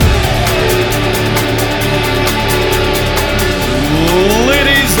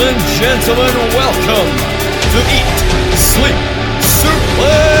gentlemen, welcome to Eat, Sleep,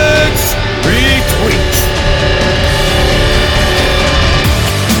 Suplex, Retweet.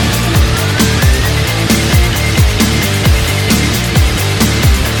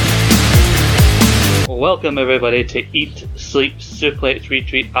 Welcome everybody to Eat, Sleep, Suplex,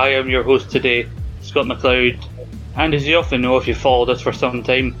 Retweet. I am your host today, Scott McLeod, and as you often know if you've followed us for some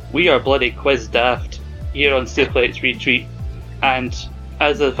time, we are bloody quiz daft here on Suplex Retweet, and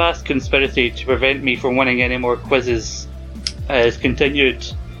as a vast conspiracy to prevent me from winning any more quizzes has continued,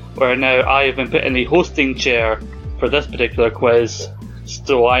 where now I have been put in the hosting chair for this particular quiz,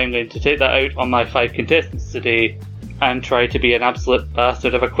 so I am going to take that out on my 5 contestants today and try to be an absolute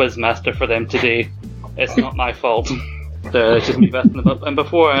bastard of a quiz master for them today. It's not my fault. It's just me messing them up. And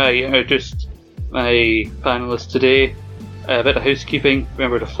before I introduce my panellists today, a bit of housekeeping.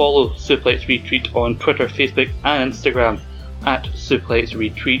 Remember to follow Suplex Retweet on Twitter, Facebook and Instagram at Suplex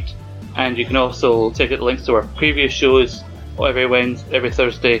Retweet. And you can also check out the links to our previous shows every Wednesday, every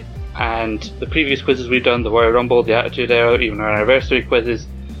Thursday, and the previous quizzes we've done, the Royal Rumble, the Attitude Era, even our anniversary quizzes,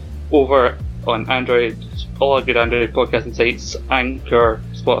 over on Android, all our good Android podcasting sites, Anchor,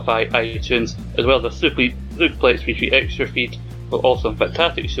 Spotify, iTunes, as well as the Suplex Retweet extra feed, with also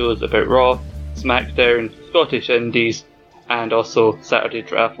fantastic shows about Raw, SmackDown, Scottish Indies, and also Saturday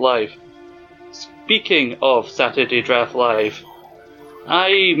Draft Live. Speaking of Saturday Draft Live,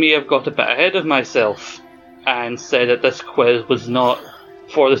 I may have got a bit ahead of myself and said that this quiz was not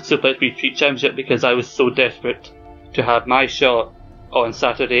for the Suplex Retweet Championship because I was so desperate to have my shot on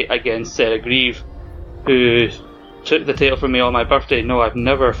Saturday against Sarah Grieve, who took the title from me on my birthday. No, I've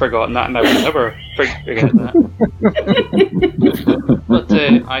never forgotten that, and I will never forget that. But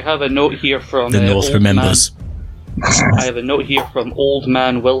I have a note here from the North remembers. I have a note here from Old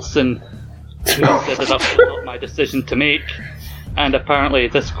Man Wilson, who said that was not my decision to make, and apparently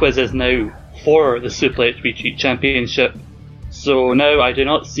this quiz is now for the Suplex Retweet Championship. So now I do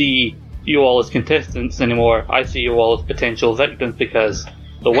not see you all as contestants anymore. I see you all as potential victims, because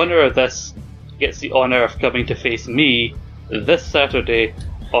the winner of this gets the honour of coming to face me this Saturday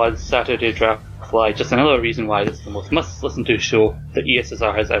on Saturday Draft Live. Just another reason why this is the most must-listen-to show that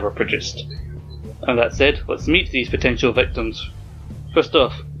ESSR has ever produced. And that said, let's meet these potential victims. First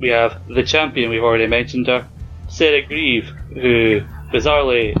off, we have the champion, we've already mentioned her, Sarah Grieve, who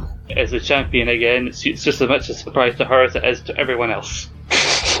bizarrely is the champion again. It's just as much a surprise to her as it is to everyone else.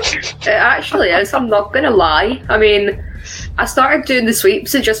 It actually is, I'm not gonna lie. I mean, I started doing the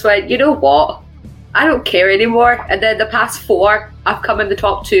sweeps and just went, you know what? I don't care anymore. And then the past 4, I've come in the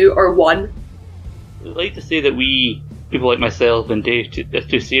top 2 or 1. I'd like to say that we, people like myself and Dave, take this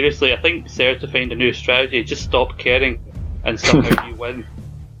too seriously. I think Sarah's defined a new strategy. Just stop caring and somehow you win.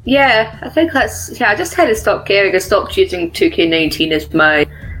 Yeah, I think that's... Yeah, I just had to stop caring and stop choosing 2K19 as my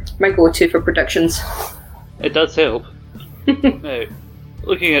go-to for predictions. It does help. Now,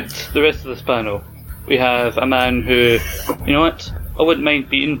 looking at the rest of this panel, we have a man who, you know what, I wouldn't mind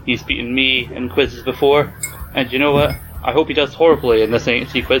beating. He's beaten me in quizzes before, and you know what, I hope he does horribly in this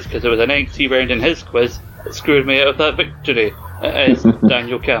NXT quiz, because it was an NXT round in his quiz that screwed me out of that victory. It is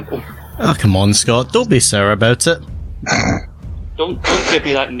Daniel Campbell. Oh, come on, Scott, don't be sour about it. Don't give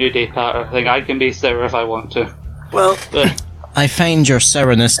me that New Day patter thing. I can be sour if I want to. Well, I find your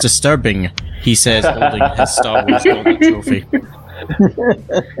sourness disturbing, he says, holding his Star Wars Gauntlet trophy.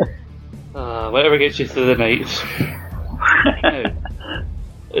 Whatever gets you through the night. Now,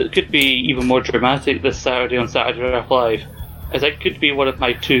 it could be even more dramatic this Saturday on Saturday Draft Live, as it could be one of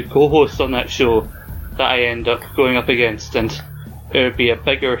my 2 co-hosts on that show that I end up going up against, and it would be a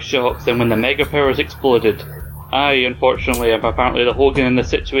bigger shock than when the Mega Powers exploded. I, unfortunately, am apparently the Hogan in this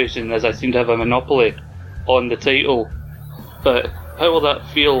situation, as I seem to have a monopoly on the title. But how will that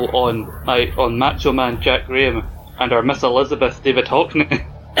feel on Macho Man Jack Graham and our Miss Elizabeth David Hockney?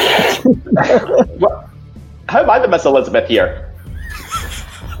 Well, how am I the Miss Elizabeth here?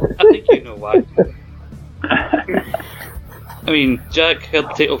 I think you know why. I mean, Jack held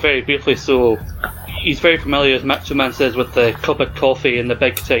the title very briefly, so he's very familiar, as Macho Man says, with the cup of coffee in the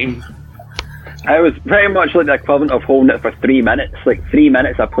big time. I was very much like the equivalent of holding it for 3 minutes, like 3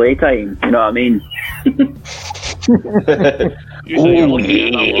 minutes of playtime, you know what I mean? Oh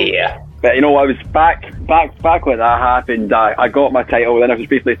yeah. But you know, I was back when that happened. I got my title, then I was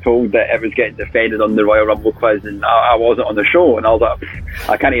basically told that it was getting defended on the Royal Rumble quiz, and I wasn't on the show, and I was like,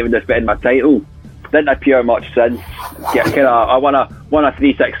 I can't even defend my title. Didn't appear much since. I won a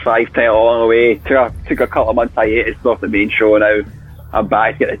 365 title along the way. Took a couple of months hiatus off the main show. Now I'm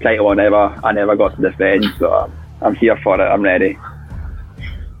back to get the title I never got to defend. So I'm here for it. I'm ready.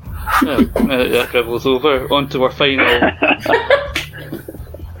 That dribble's over. On to our final.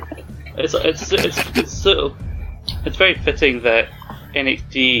 It's very fitting that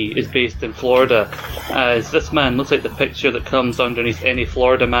NXT is based in Florida, as this man looks like the picture that comes underneath any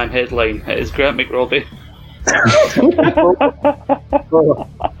Florida Man headline. It is Grant McRobbie. Oh,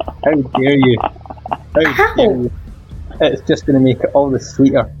 how dare you? How dare you? It's just going to make it all the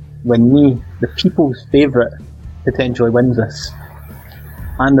sweeter when me, the people's favourite, potentially wins this.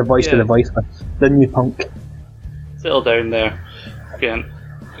 And the voice of the voiceless, the new Punk. Settle down there, Grant.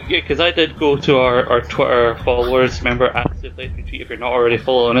 Yeah, because I did go to our Twitter followers, remember, @SuplexRetweet if you're not already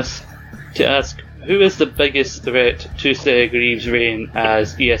following us, to ask who is the biggest threat to Seth Greaves' reign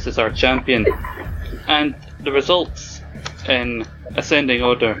as ESSR champion. And the results in ascending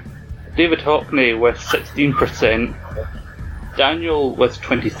order: David Hockney with 16%, Daniel with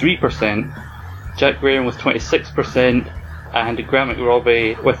 23%, Jack Graham with 26%, and Grant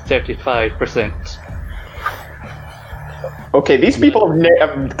McRobbie with 35%. Okay, these people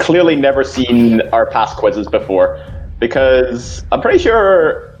have clearly never seen our past quizzes before, because I'm pretty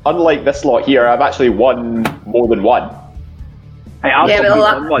sure, unlike this lot here, I've actually won more than one. Hey, I've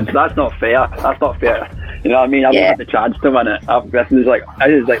won one, so that's not fair. That's not fair. You know what I mean? I've had the chance to win it. This is like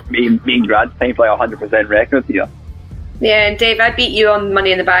me and Grant's time for like 100% record here. Yeah, and Dave, I beat you on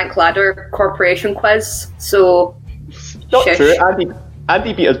Money in the Bank Ladder Corporation quiz, so... Not true.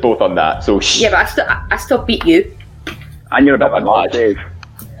 Andy beat us both on that, so... Yeah, but I still beat you. And you're a bit of a mod, Dave.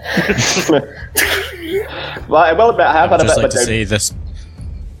 Well, I will admit, I have had a bit of a down... say this.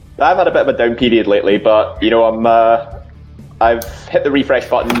 I've had a bit of a down period lately, but, you know, I've hit the refresh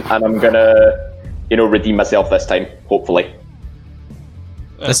button, and I'm gonna, you know, redeem myself this time, hopefully.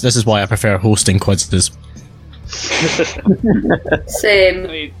 This is why I prefer hosting quizzes.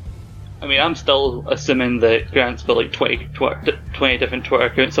 Same. I mean, I'm still assuming that Grant's got like 20 different Twitter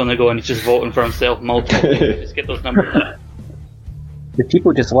accounts on the go and he's just voting for himself multiple times. Just get those numbers up. The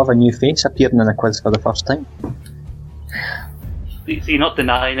people just love a new face appearing in a quiz for the first time. See, you're not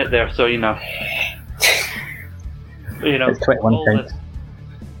denying it there, so you know. It's 21 pounds.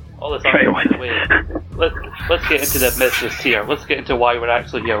 All this out of the way. Let's get into the business here. Let's get into why we're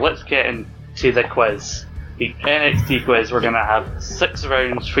actually here. Let's get into the quiz. The NXT quiz. We're going to have 6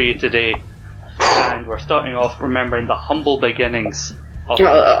 rounds for you today, and we're starting off remembering the humble beginnings of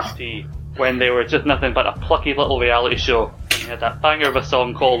NXT when they were just nothing but a plucky little reality show. And you had that banger of a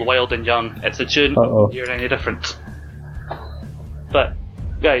song called Wild and Young. It's a tune. You're any different. But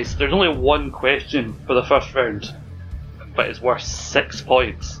guys, there's only one question for the first round, but it's worth 6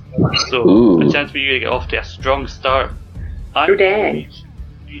 points. So a chance for you to get off to a strong start. I'm going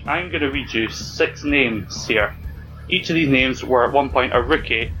to read you 6 names here. Each of these names were at one point a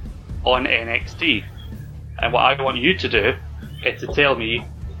rookie on NXT. And what I want you to do is to tell me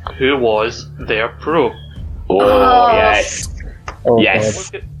who was their pro. Yes.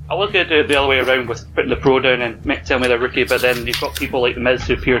 Yes. I was going to do it the other way around with putting the pro down and tell me they're rookie, but then you've got people like The Miz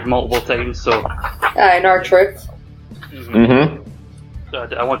who appeared multiple times, so... in our truth. Mm-hmm. So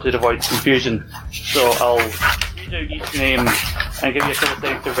I wanted to avoid confusion. So I'll read out each name and give you a couple of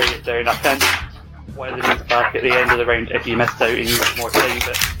seconds to write it down. I can one of the names back at the end of the round if you missed out and you need more time,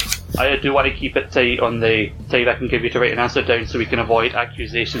 but I do want to keep it tight on the time I can give you to write an answer down so we can avoid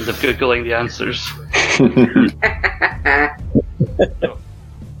accusations of Googling the answers. So,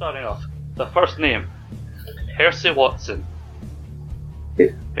 starting off, the first name, Hersey Watson.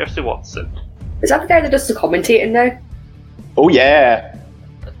 Hersey Watson. Is that the guy that does the commentating now? Oh yeah.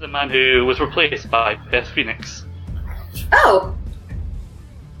 That's the man who was replaced by Beth Phoenix. Oh.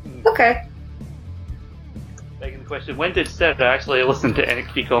 Okay. Begging the question, when did Sarah actually listen to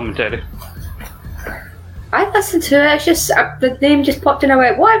NXT commentary? I listened to it, it's just, the name just popped in and I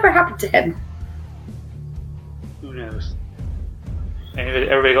went, whatever happened to him? Who knows?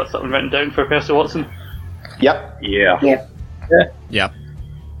 Everybody got something written down for Percy Watson? Yep. Yeah. Yep.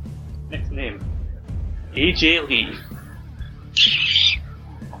 Next name, AJ Lee.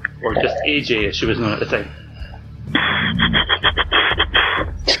 Or just AJ as she was known at the time.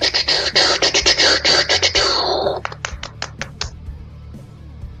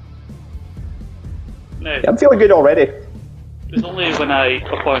 Now, I'm feeling good already. it was only when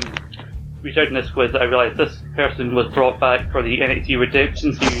upon researching this quiz, that I realised this person was brought back for the NXT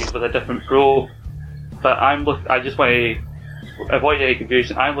Redemption series with a different pro. But I just want to avoid any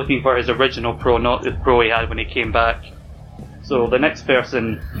confusion. I'm looking for his original pro, not the pro he had when he came back. So the next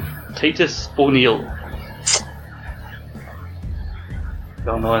person, Titus O'Neil.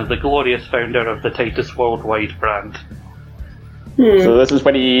 Well known as the glorious founder of the Titus Worldwide brand. So this is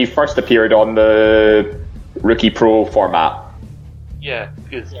when he first appeared on the Rookie Pro format. Yeah,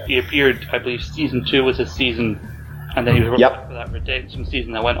 because he appeared, I believe season 2 was his season, And then he was Yep. for that redemption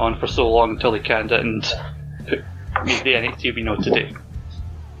season that went on for so long until they canned it and made the NXT we know today.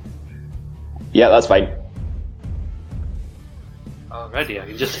 Yeah, that's fine. Already, I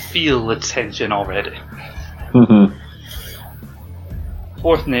can just feel the tension already. Mm-hmm.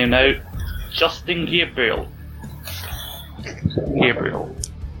 Fourth name now, Justin Gabriel. Gabriel.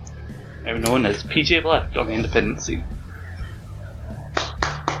 Now known as PJ Black on the independent scene.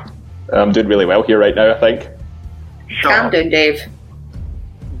 I'm doing really well here right now, I think. Calm down, Dave.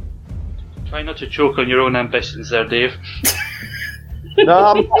 Try not to choke on your own ambitions there, Dave. No,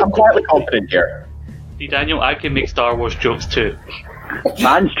 I'm quietly confident here. See, Daniel, I can make Star Wars jokes too.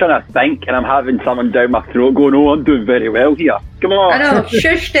 Man's trying to think, and I'm having someone down my throat going, "Oh, I'm doing very well here. Come on." I know,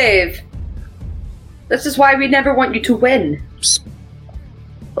 shush, Dave. This is why we never want you to win.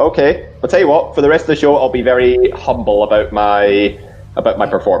 Okay, I'll tell you what. For the rest of the show, I'll be very humble about my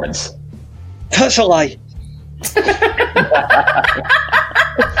performance. That's a lie.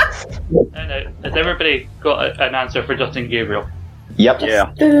 Has everybody got an answer for Justin Gabriel? Yep.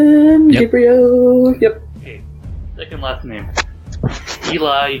 Yeah. Gabriel. Yep. Okay. Second last name.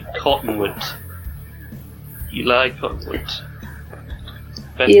 Eli Cottonwood. Eli Cottonwood.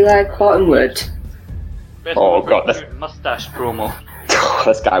 Eli Cottonwood. Best Oh, known for God, his this- weird mustache promo.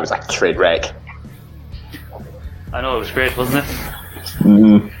 This guy was a train wreck. I know, it was great, wasn't it?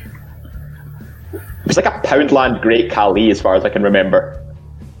 Mm. It was like a Poundland Great Khali, as far as I can remember.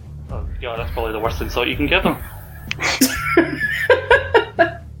 Oh god, that's probably the worst insult you can give him.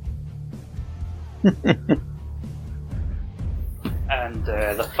 And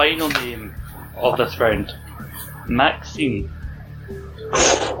the final name of this round, Maxine.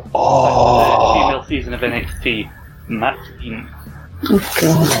 Oh. The female season of NXT, Maxine. Oh,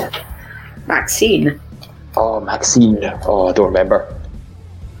 God. Maxine. Oh, Maxine. Oh, I don't remember.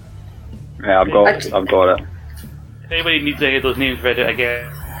 Yeah, I've got it. If anybody needs any of those names read out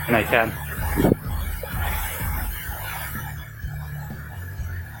again, and I can.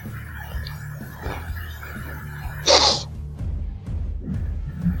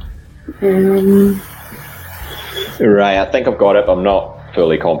 Right, I think I've got it, but I'm not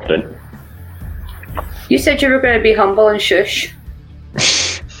fully confident. You said you were going to be humble and shush.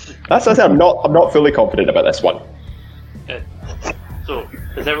 That's what I said. I'm not fully confident about this one. So,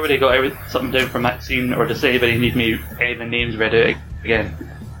 has everybody got something down for Maxine, or does anybody need me any of the names read out again?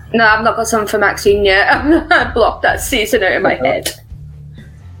 No, I've not got something for Maxine yet. I blocked that season out of my head.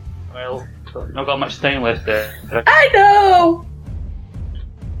 Well, not got much time left there. I know!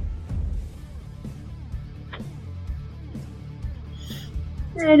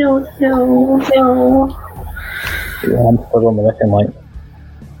 I don't know. No. Yeah, I'm struggling with this one, like.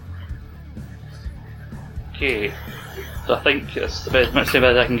 Okay, so I think it's about as much time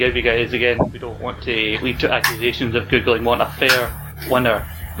as I can give you guys again. We don't want to lead to accusations of Googling want a fair winner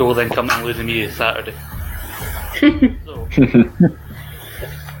who will then come and lose immediately Saturday. So,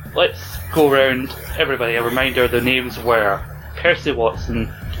 let's go around everybody. A reminder, the names were Percy Watson,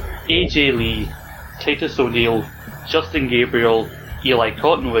 AJ Lee, Titus O'Neil, Justin Gabriel, Eli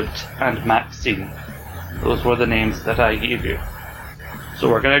Cottonwood, and Maxine. Those were the names that I gave you. So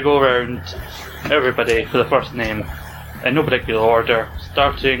we're going to go around everybody for the first name in no particular order,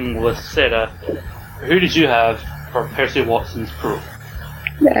 starting with Sarah. Who did you have for Percy Watson's pro?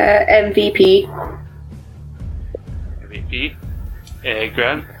 MVP. MVP.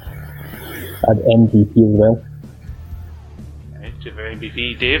 Grant. I had MVP as well. Right, two for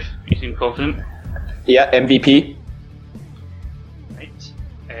MVP. Dave, you seem confident. Yeah, MVP. Right.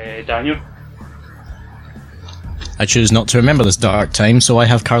 Daniel. I choose not to remember this dark time, so I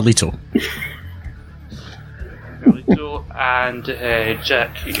have Carlito. Carlito. And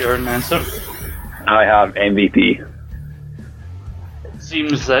Jack, your answer. I have MVP. It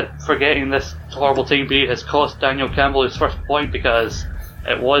seems that forgetting this horrible time period has cost Daniel Campbell his first point because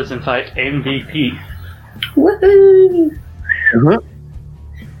it was in fact MVP. Woohoo!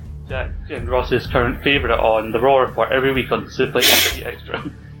 Jack and Ross's current favourite on the Raw Report every week on Suplex Extra.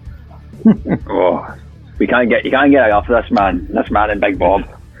 Oh, you can't get enough of this man and Big Bob.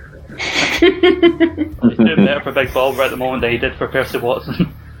 He's doing better for Big Bob right at the moment than he did for Percy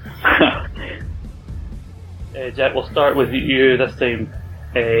Watson. Jack, we'll start with you this time.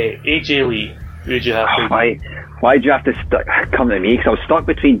 AJ Lee, who did you have? Why do you have to come to me? Because I was stuck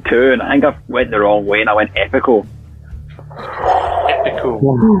between two, and I think I went the wrong way, and I went Epico.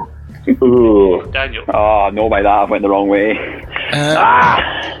 Epico. Ooh. Daniel. Oh, no, by that I went the wrong way.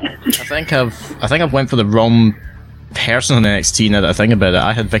 I think I've went for the wrong person in NXT now that I think about it.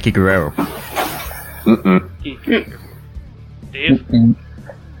 I had Vicky Guerrero. Dave.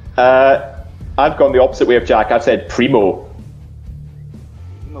 I I've gone the opposite way of Jack. I've said Primo.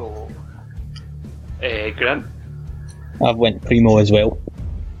 No. Grant? I've went Primo as well.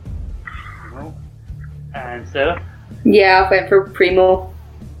 No. And Sarah? Yeah, I went for Primo.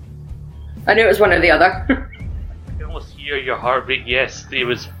 I knew it was one or the other. I can almost hear your heartbreak. Yes, it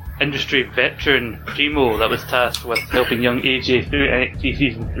was industry veteran Primo that was tasked with helping young AJ through NXT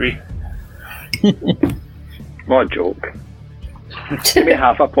Season 3. What a joke. Give me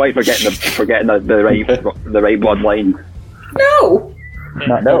half a point for getting the right bloodline. No!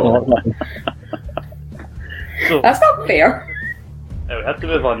 No. So, That's not fair. now we have to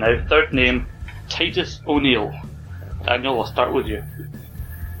move on now. Third name, Titus O'Neil. Daniel, we'll start with you.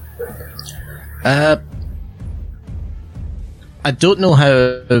 I don't know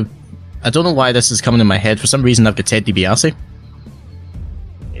why this is coming in my head. For some reason, I've got Ted DiBiase.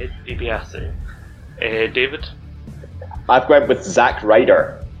 Ed DiBiase. David? I've went with Zack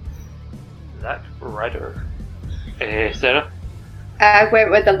Ryder. Zack Ryder. Sarah? I went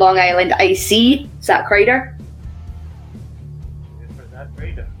with the Long Island IC, Zack Ryder. Zack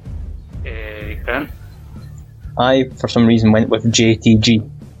Ryder. Grant? I, for some reason, went with JTG.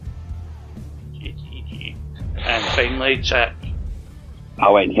 GTG. And finally, Jack. I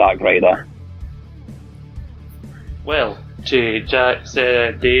went Zack Ryder. Well, to Jack,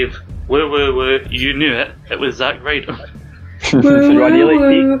 Sarah, Dave, woo, you knew it. It was Zack Ryder. So I nearly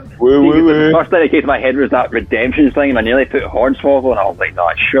Woo. the first thing that came to my head was that redemption thing, and I nearly put Hornswoggle, and I was like, no,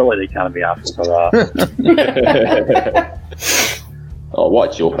 surely they can't be asking for that. Oh,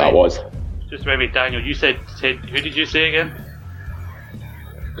 what a joke that was. Just remember, Daniel, you said, who did you say again?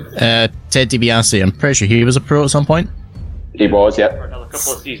 Ted DiBiase. I'm pretty sure he was a pro at some point. He was, For yep. another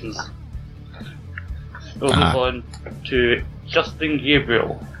couple of seasons. We'll move on to Justin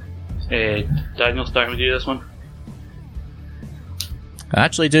Gabriel. Daniel, starting with you this one. I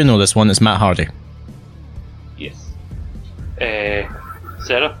actually do know this one. It's Matt Hardy. Yes.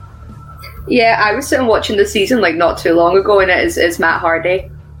 Sarah? Yeah, I was sitting watching the season like not too long ago, and it's Matt Hardy.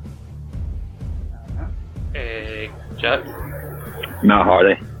 Jack? Matt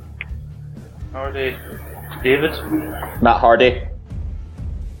Hardy. Hardy? David? Matt Hardy.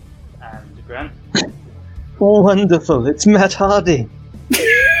 And Grant? Oh, wonderful! It's Matt Hardy.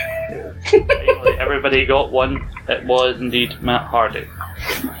 Finally, everybody got one. It was indeed Matt Hardy.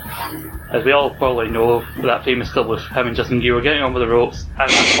 As we all probably know, that famous clip with him and Justin Gabriel getting on with the ropes and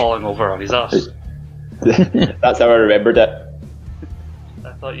then falling over on his ass. That's how I remembered it.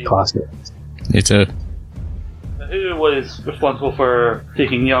 I thought you. Classic. Me too. Who was responsible for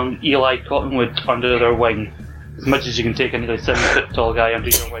taking young Eli Cottonwood under their wing? As much as you can take another 7-foot tall guy under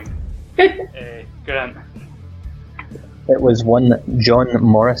your wing. Grant. It was one John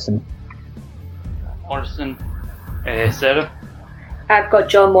Morrison. Morrison. Sarah. I've got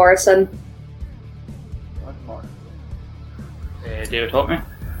John Morrison. David Hockney.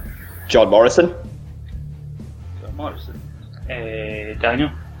 John Morrison. John Morrison. Daniel.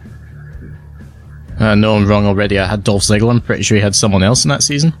 No, I'm wrong already. I had Dolph Ziggler. I'm pretty sure he had someone else in that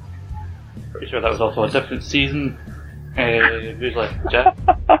season. Pretty sure that was also a different season. Who's like Jack?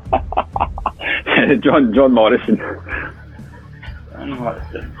 John Morrison. John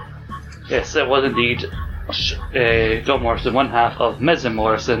Morrison. Yes, it was indeed John Morrison, one half of Miz and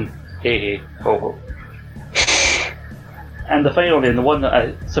Morrison. Hey, ho, ho. And the final name, the one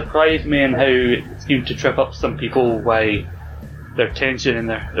that surprised me and how it seemed to trip up some people by their tension in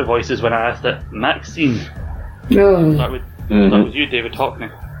their voices when I asked it, Maxine. Start with you, David Hockney.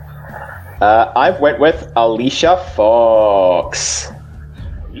 I've went with Alicia Fox.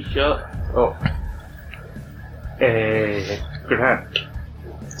 Alicia. Oh. Grant.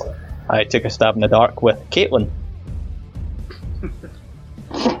 I took a stab in the dark with Caitlin.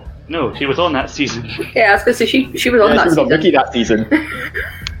 No, she was on that season. Yeah, I was going to say she was on Yeah, that she was on season. Mickey that season.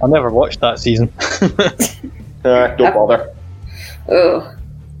 I never watched that season. Don't bother. Oh.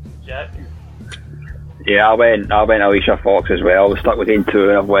 Jack. Yeah, I went Alicia Fox as well. I was stuck between two,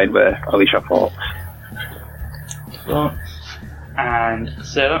 and I went with Alicia Fox. So, and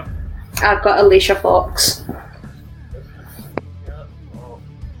Sarah. I've got Alicia Fox.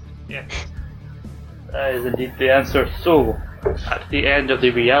 Yes. That is indeed the answer. So, at the end of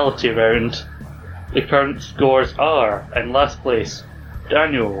the reality round, the current scores are, in last place,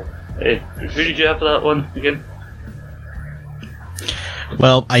 Daniel. Who did you have for that one again?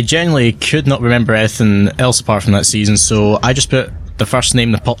 Well, I genuinely could not remember anything else apart from that season, so I just put the first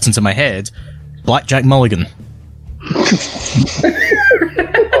name that popped into my head, Blackjack Mulligan.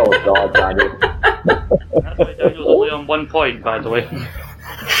 Oh God, Daniel. That's why Daniel's only on 1 point, by the way.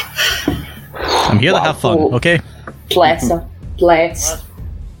 I'm here to have fun, okay? Bless her. Bless.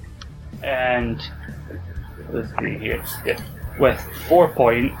 And let's see here. Yeah. With 4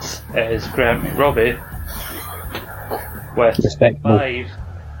 points is Grant Robbie. With Respectable.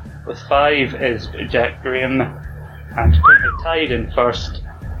 5 is Jack Graham, and currently tied in first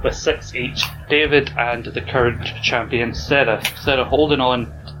with 6 each, David and the current champion Sarah. Sarah holding on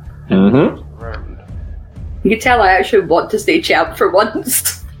in the first round. You can tell I actually want to stay champ for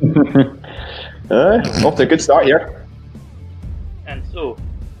once. Off to a good start here. And so,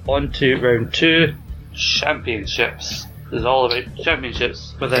 on to round 2, championships. This is all about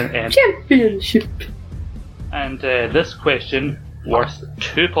championships within N. Championship. And this question worth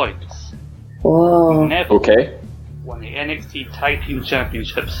 2 points. Whoa. Neville Okay. won the NXT Tag Team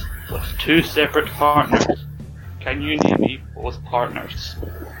Championships with 2 separate partners. Can you name me both partners?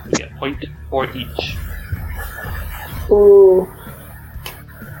 You get a point for each. Oh.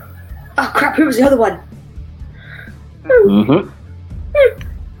 Oh crap, who was the other one? Mm-hmm.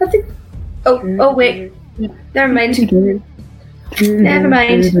 I think... Oh wait. Never mind. Never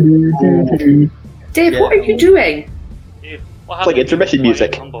mind. Dave, what are you doing? Dave, what It's like happened to intermission you?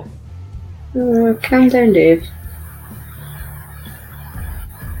 music. Humble. Calm down, Dave.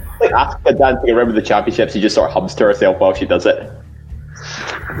 Like Asuka dancing around with the championships, she just sort of hums to herself while she does it.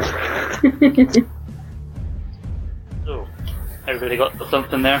 So, everybody got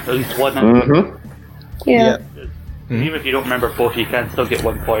something there? At least one. Mm-hmm. Yeah. Even if you don't remember both, you can still get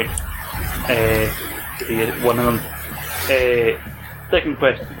 1 point. To be one of them. Second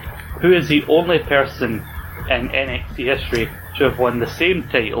question. Who is the only person in NXT history to have won the same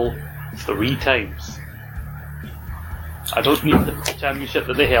title 3 times? I don't need the championship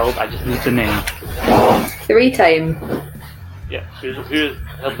that they held, I just need the name. 3 times. Yeah, who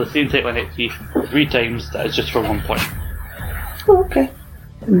held the same title in NXT 3 times, that is just for 1 point. Oh, okay.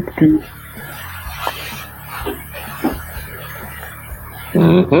 Mm-hmm.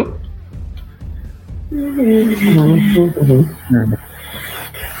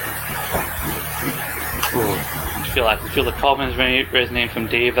 I can feel the comments resonating from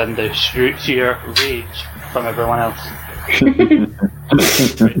Dave and the sheer rage from everyone else.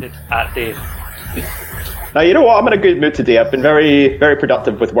 Rated at Dave. Now, you know what? I'm in a good mood today. I've been very, very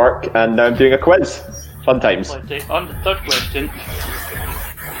productive with work, and now I'm doing a quiz. Fun times. On to third question.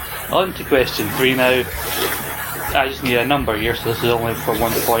 On to question 3 now. I just need a number here, so this is only for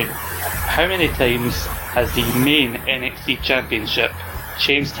 1 point. How many times has the main NXT Championship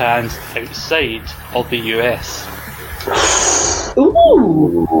changed hands outside of the US?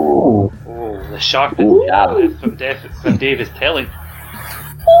 Ooh. Oh, the sharp is from Dave is telling.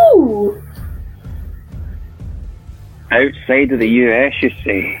 Ooh. Outside of the US, you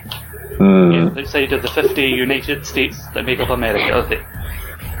say? Yeah, outside of the 50 United States that make up America, is it?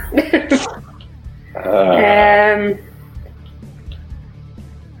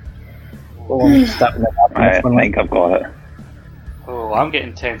 I think I've got it. Oh, I'm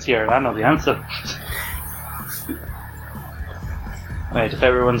getting tense here, and I know the answer. Right, if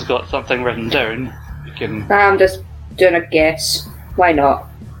everyone's got something written down, you can... I'm just doing a guess. Why not?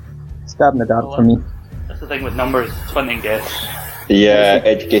 Stab in the dark for me. That's the thing with numbers, it's fun and guess. Yeah,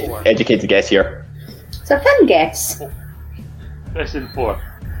 educated guess here. It's a fun guess. Question 4.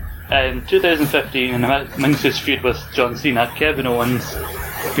 In 2015, in amongst his feud with John Cena, Kevin Owens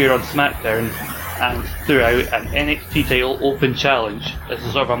appeared on SmackDown and threw out an NXT title Open Challenge. This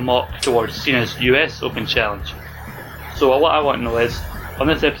is sort of a mock towards Cena's US Open Challenge. So what I want to know is, on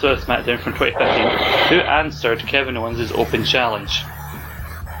this episode of SmackDown from 2015, who answered Kevin Owens' Open Challenge?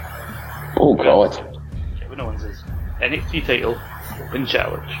 Oh god. Kevin Owens' NXT title Open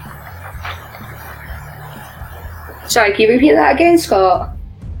Challenge. Sorry, can you repeat that again, Scott?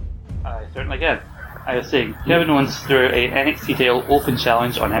 I certainly can. I was saying, Kevin Owens threw out an NXT title Open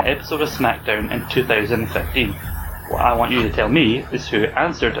Challenge on an episode of SmackDown in 2015. What I want you to tell me is who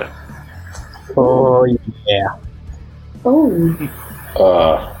answered it. Oh, yeah. Oh.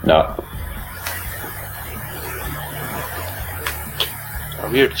 No. A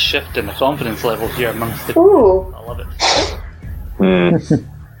weird shift in the confidence levels here amongst the... Oh. I love it.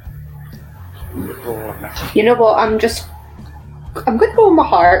 Oh, You know what? I'm going to go with my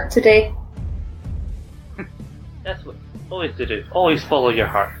heart today. that's what always to do. Always follow your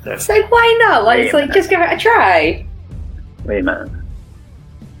heart. Then. It's like, why not? Just give it a try. Wait a minute.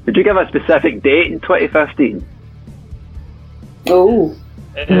 Did you give a specific date in 2015? Oh.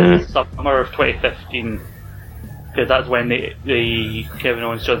 It is summer of 2015, because that's when the Kevin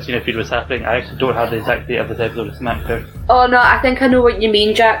Owens John Cena feud was happening. I actually don't have the exact date of this episode of SmackDown. Oh no, I think I know what you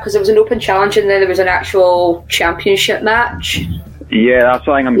mean, Jack, because there was an open challenge and then there was an actual championship match. Yeah, that's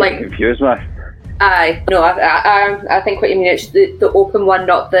what I'm getting confused with. Aye, no, I think what you mean is the open one,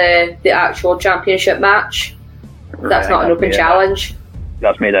 not the actual championship match. That's not an open challenge.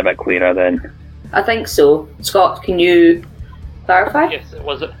 That's made it a bit clearer then. I think so. Scott, can you clarify? Yes, it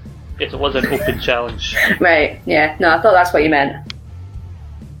was. Yes, it was an open challenge. Right. Yeah. No, I thought that's what you meant.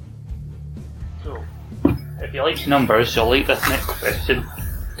 So, if you like numbers, you'll like this next question.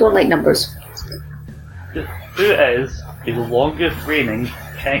 Don't like numbers. Who is the longest reigning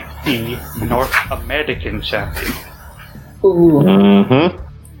NXT North American champion? Ooh.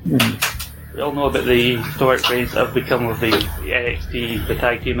 Mm-hmm. We all know about the historic reigns that have become of the NXT, the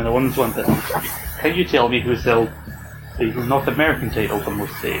tag team, and the women's one. But can you tell me who's held the North American title for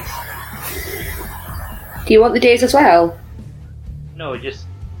most days? Do you want the days as well? No, you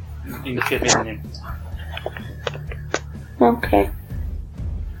can just give me the name. Okay.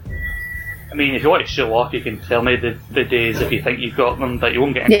 I mean, if you want to show off, you can tell me the days if you think you've got them, but you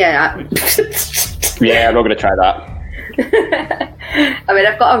won't get any. Yeah. Yeah, I'm not going to try that. I mean,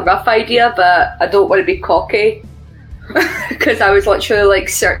 I've got a rough idea, but I don't want to be cocky because I was literally like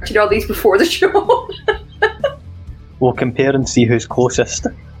searching all these before the show. We'll compare and see who's closest.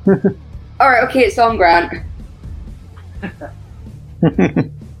 Alright, okay, it's on Grant.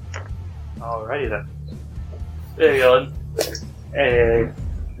 Alrighty then. Moving on.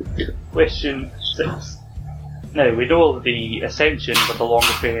 Question 6. Now, we know the Ascension were the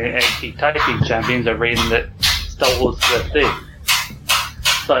longest reigning NXT Tag Team Champions, a reign that still holds to this day.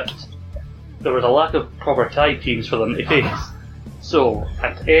 But there was a lack of proper tag teams for them to face. So,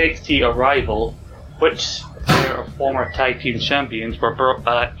 at NXT Arrival, which pair of former tag team champions were brought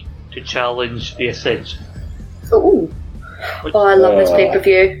back to challenge the Ascension? Ooh. Which, Oh, I love this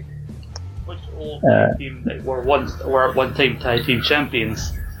pay-per-view. which old tag team that were at one time tag team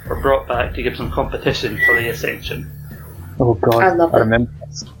champions were brought back to give some competition for the Ascension? Oh god, I love it. remember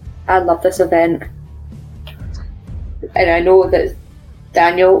this. I love this event. And I know that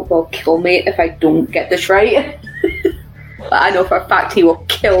Daniel will kill me if I don't get this right. But I know for a fact he will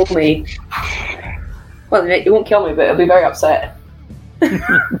kill me. Well, he won't kill me, but he'll be very upset.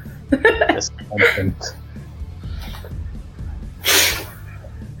 Disappointment.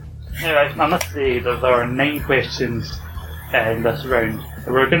 Anyway, I must say that there are 9 questions in this round.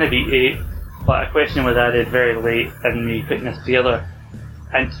 There were going to be 8, but a question was added very late in me putting this together.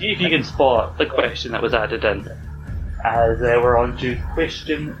 And see if you can spot the question that was added in. As we're on to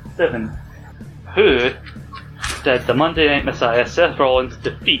question 7. Who did the Monday Night Messiah Seth Rollins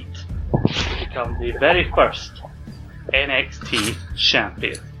defeat to become the very first NXT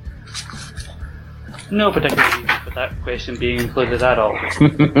champion? No particular reason for that question being included at all.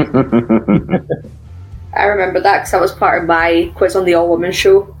 I remember that because that was part of my quiz on the All Women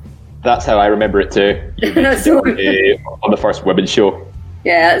show. That's how I remember it too. You That's beat the me on the first women's show.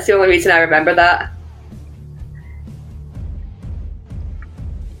 Yeah, that's the only reason I remember that.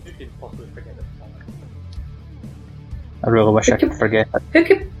 Who could possibly forget this moment? I really wish I could forget it.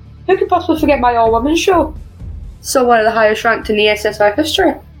 Who could possibly forget my All Women show? So one of the highest ranked in the SSI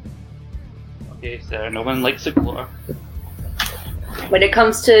history. Okay, so no one likes a glower. When it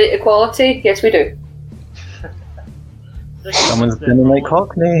comes to equality, yes we do. Someone's gonna like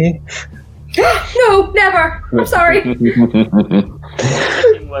Cockney. No, never. I'm sorry. Sticking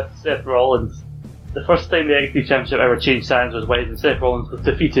with Seth Rollins, the first time the NXT Championship ever changed hands was when Seth Rollins was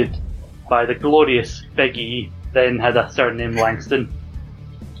defeated by the glorious Big E, then had a surname Langston.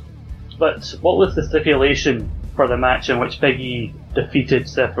 But what was the stipulation for the match in which Big E defeated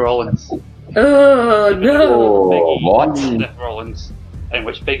Seth Rollins? Oh no. Oh, Big E what? Seth Rollins, in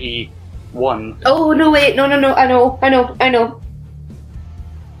which Big E won. Oh no, wait, no, I know. I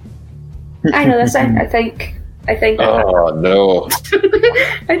know this. I think. Oh no.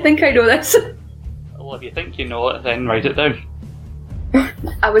 I think I know this. Well, if you think you know it, then write it down.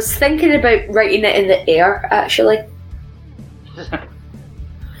 I was thinking about writing it in the air, actually.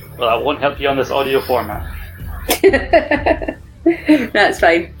 Well, that won't help you on this audio format. That's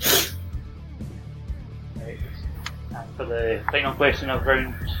fine. Right. And for the final question of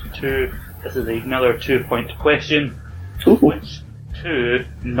round 2, this is another 2-point question. Which 2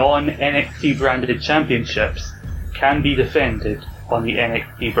 non-NXT branded championships can be defended on the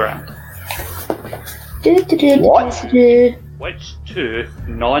NXT brand? What? Which 2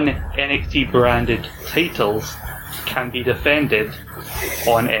 non-NXT branded titles can be defended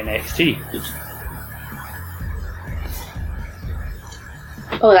on NXT?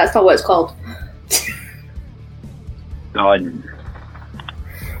 Oh, that's not what it's called. God.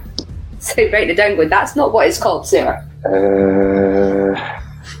 So write it down, going, that's not what it's called, Sarah.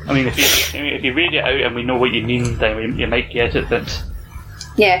 I mean, if you read it out and we know what you mean, then you might get it. But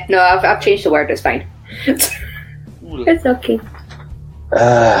Yeah, no, I've changed the word. It's fine. Ooh, It's okay.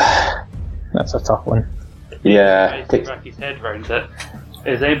 That's a tough one. Yeah. tries to wrap his head around it.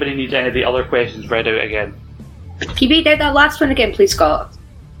 Does anybody need any of the other questions read out again? Can you read out that last one again, please, Scott?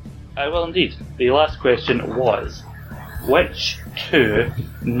 I will indeed. The last question was, which two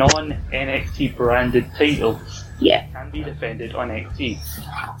non-NXT branded titles Yeah. can be defended on NXT?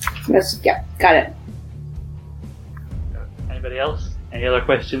 Yeah, got it. Anybody else? Any other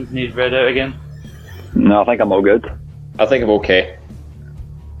questions need read out again? No, I think I'm all good. I think I'm okay.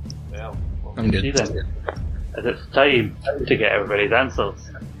 Well, I'm good. see then. As it's time to get everybody's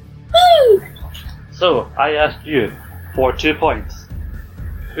answers. So, I asked you for 2 points.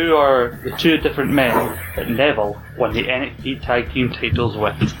 Who are the two different men that Neville won the NXT Tag Team titles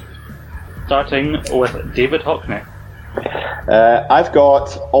with? Starting with David Hockney. I've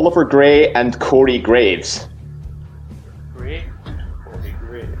got Oliver Gray and Corey Graves. Gray. Corey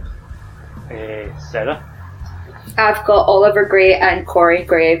Graves. Sarah. I've got Oliver Gray and Corey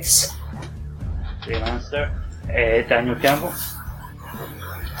Graves. Same answer. Daniel Campbell.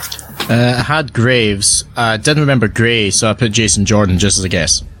 I had Graves. I didn't remember Gray, so I put Jason Jordan just as a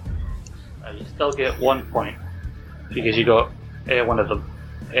guess. You still get 1 point because you got one of them.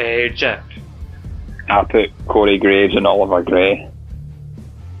 Jack. I put Corey Graves and Oliver Gray.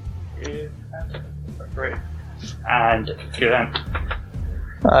 Great. And Grant.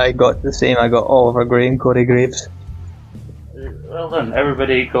 I got the same. I got Oliver Gray and Corey Graves. Well done.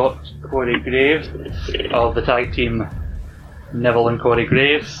 Everybody got Corey Graves of the tag team Neville and Corey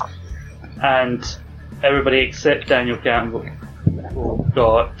Graves. And everybody except Daniel Campbell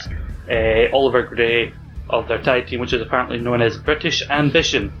got Oliver Gray of their tag team, which is apparently known as British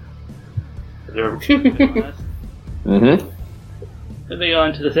Ambition. Mm-hmm. Moving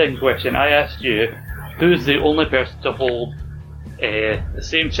on to the second question, I asked you, who's the only person to hold the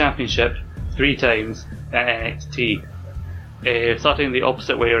same championship 3 times at NXT? Starting the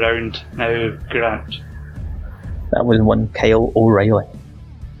opposite way around now, Grant. That was one Kyle O'Reilly.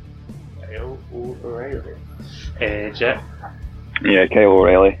 Kyle O'Reilly. Jack. Yeah, Kyle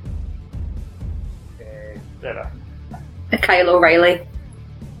O'Reilly. Sarah. Kyle O'Reilly.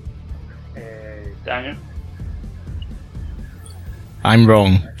 Daniel. I'm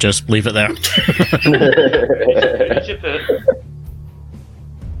wrong. Just leave it there. Who did you put?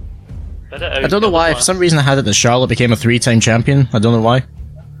 Put it out. I don't know why. For some reason, I had it that Charlotte became a 3-time champion. I don't know why.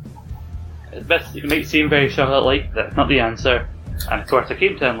 It's best, it might seem very Charlotte-like, that's not the answer. And of course I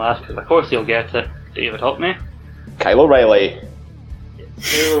came to him last, because of course you'll get it. David Hockney. Kyle O'Reilly.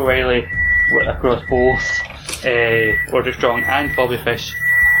 Kyle O'Reilly, across both Roderick Strong and Bobby Fish,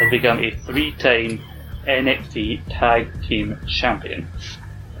 has become a 3-time NXT Tag Team Champion.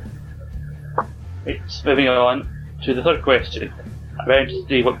 Right, moving on to the third question. I'm going to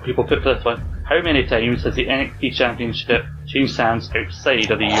see what people put for this one. How many times has the NXT Championship changed hands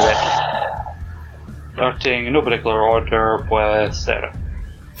outside of the US? Starting in no particular order with Sarah.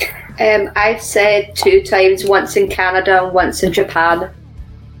 I've said 2 times, once in Canada and once in Japan.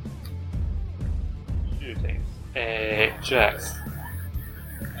 2 times. Jack.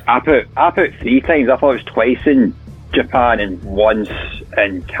 I put 3 times. I thought it was twice in Japan and once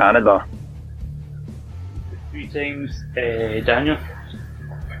in Canada. 3 times. Daniel.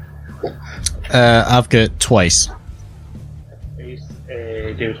 I've got twice.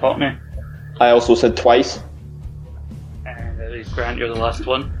 David Hockney. I also said twice. And at least Grant, you're the last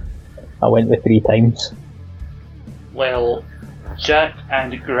one. I went with 3 times. Well, Jack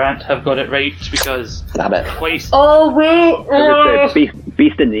and Grant have got it right because Damn it. twice. Oh, wait! It was the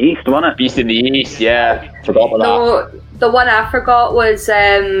Beast in the East, wasn't it? Beast in the East, yeah. Forgot about that. No, the one I forgot was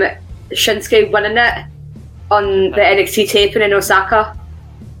Shinsuke winning it on the NXT taping in Osaka.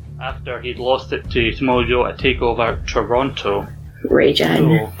 After he'd lost it to Samoa Joe at TakeOver Toronto.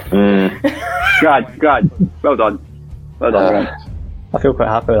 Raging. So, Grant. Well done. Well done, Grant. I feel quite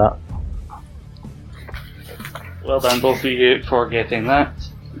happy with that. well done both of you for getting that.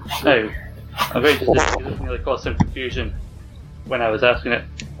 Now, I'm going to say this nearly caused some confusion when I was asking it.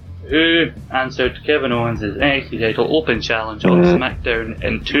 Who answered Kevin Owens' NXT title Open Challenge on SmackDown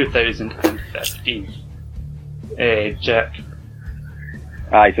in 2015? Jack.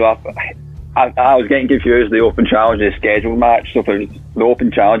 Aye, so I was getting confused. The Open Challenge is a scheduled match, so for the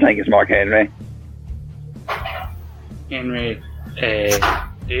Open Challenge, I think it's Mark Henry. Henry. Dave.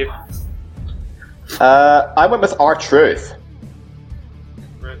 I went with R-Truth.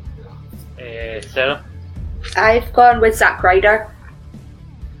 Sarah. I've gone with Zack Ryder.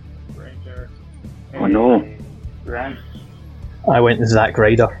 Ryder. Oh, no. Grant. I went with Zack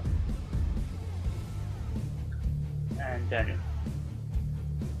Ryder. And Daniel.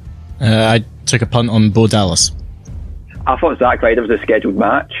 I took a punt on Bo Dallas. I thought Zack Ryder was a scheduled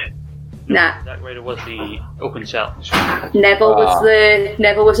match. Nah. Zack Ryder was the Open Challenge. Neville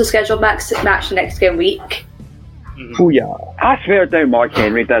was the scheduled match next game week. Oh yeah. I swear down Mark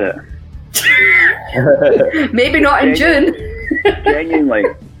Henry did it. Maybe not in June. Genuinely.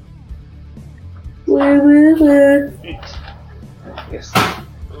 Yes.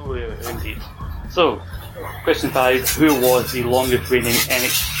 Oh, indeed. So, question 5. Who was the longest reigning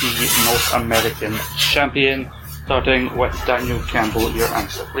NXT North American champion? Starting with Daniel Campbell, your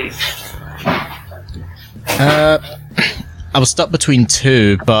answer, please. I was stuck between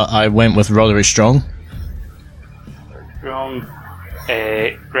two, but I went with Roderick Strong. Strong.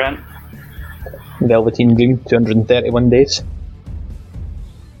 Grant. Velveteen Dream, 231 days.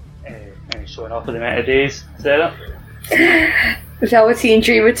 Showing off of the amount of days. Sarah. Velveteen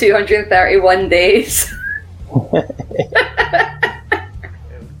Dream of 231 days.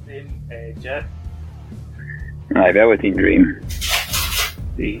 Jeff. Aye, Velveteen Dream.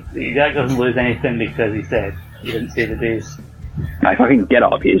 The Jack doesn't lose anything because he said he didn't say the days. I fucking get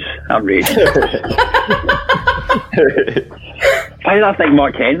up, he's outrageous. Why did I think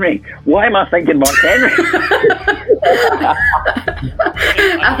Mark Henry? Why am I thinking Mark Henry?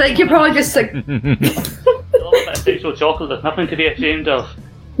 I think you're probably just like... A little bit of sexual chocolate, there's nothing to be ashamed of.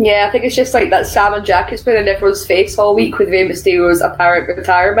 Yeah, I think it's just like that Sam and Jack has been in everyone's face all week with Rey Mysterio's apparent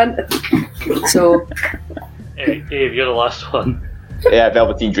retirement. So... Dave, you're the last one. Yeah,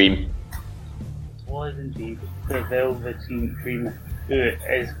 Velveteen Dream. Was indeed the Velveteen Dream, who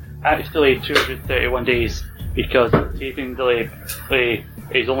is actually 231 days because of taping delay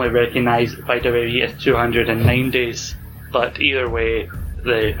is only recognised by WWE as 209 days. But either way,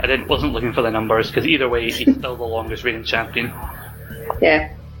 wasn't looking for the numbers because either way he's still the longest reigning champion.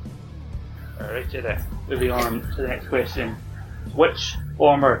 Yeah. Alright, then. Moving on to the next question. Which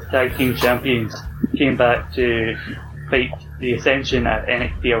former tag team champions came back to fight the Ascension at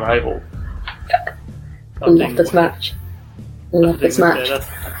NXT Arrival? I love this match. I love this match.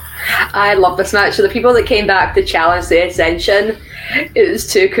 So the people that came back to challenge the Ascension, it was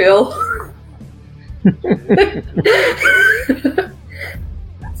too cool.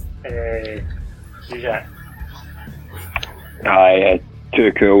 Jack. Aye,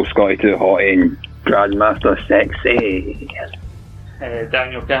 Too Cool, Scotty Too Hotty, and Grandmaster Sexy.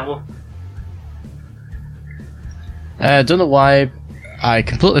 Daniel Campbell. I don't know why I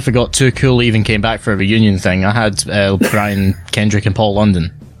completely forgot Too Cool even came back for a reunion thing. I had Brian Kendrick and Paul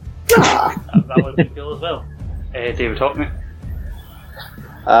London. That would be cool as well. David Hockney.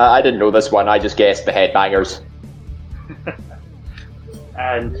 I didn't know this one, I just guessed the Headbangers.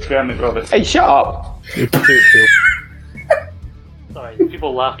 And Graham McRoberts. Hey, shut up! Sorry,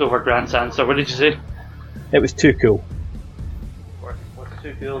 people laughed over Grant's answer. What did you say? It was Too Cool. What's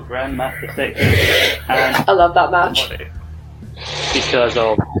Too Cool, Grandmaster Sexy, and I love that match. because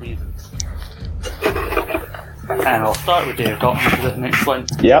of reasons. And I'll start with David Hockney for this next one.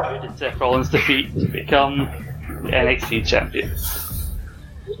 Yep. Who did Seth Rollins defeat to become the NXT champion?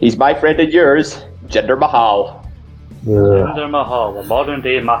 He's my friend and yours, Jinder Mahal. Jinder Mahal, the modern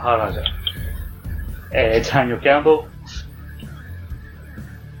day Maharaja. Daniel Campbell.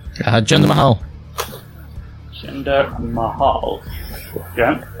 I had Jinder Mahal. Jinder Mahal.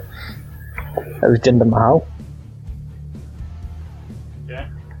 Grant. It was Jinder Mahal. Okay.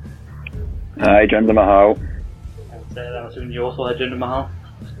 Aye, Jinder Mahal. And Sarah, I'm assuming you also had Jinder Mahal.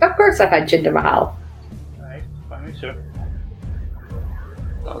 Of course I had Jinder Mahal. Alright, fine, sure.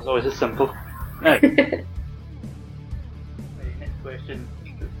 That was always as simple. Now, next question.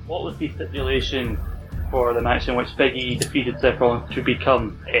 What was the stipulation for the match in which Big E defeated Seth Rollins to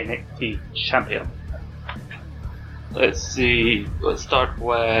become NXT champion? Let's see. Let's start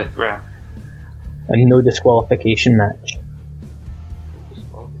with Graham. A no disqualification match.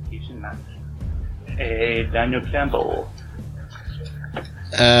 Disqualification match. Daniel Campbell.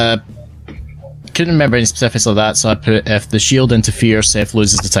 Couldn't remember any specifics of that, so I put if the Shield interferes, Seth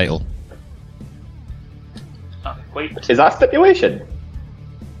loses the title. Not quite. Is that stipulation?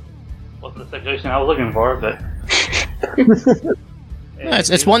 Wasn't the stipulation I was looking for, but. No,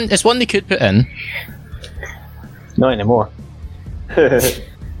 it's one they could put in. Not anymore. David.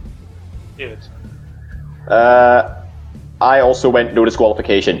 I also went no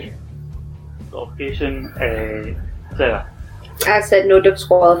disqualification. Disqualification. Sarah. I said no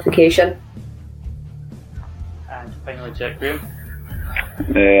disqualification. And finally, Jack Graham.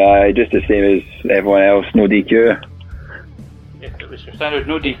 Aye, just the same as everyone else, no DQ. If it was your standard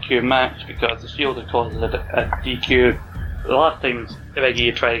no DQ match because the Shield had caused it a DQ the last time Big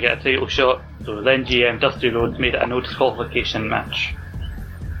E tried to get a title shot, so then GM Dusty Rhodes made it a no disqualification match.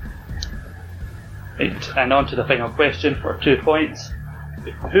 Right, and on to the final question for 2 points.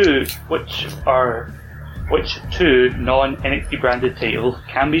 Which two non-NXT branded titles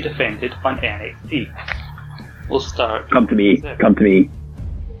can be defended on NXT? We'll start. Come to me. Sarah. Come to me.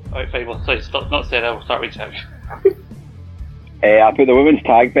 Alright, fine, we'll start, not Sarah, we'll start with Jack. I put the women's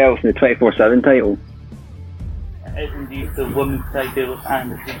tag belts in the 24/7 title. It is indeed the women's tag titles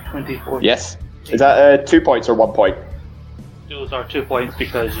and the 24. Yes. Is that 2 points or 1 point? Those are 2 points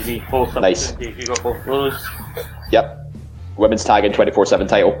because you need full Nice. substitute if you got both of those. Yep. Women's tag and 24/7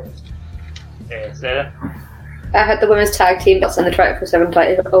 title. Sarah? I had the women's tag team that's in the 24/7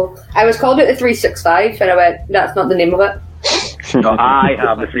 title. I was called it the 365, and I went, that's not the name of it. No, I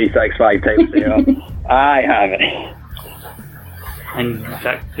have the 365 title, Sarah. I have it. And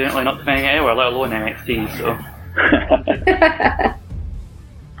Jack currently not defending it anywhere, let alone NXT, so.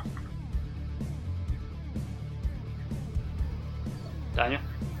 Daniel?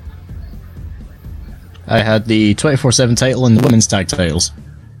 I had the 24/7 title and the women's tag titles.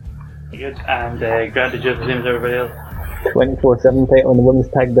 Good. And Grant, did you have the same as everybody else? 24/7 title and the women's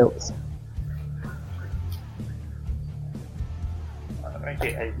tag belts.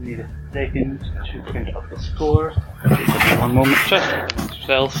 Alrighty, I need a second to print up the score. Give me 1 moment, just amongst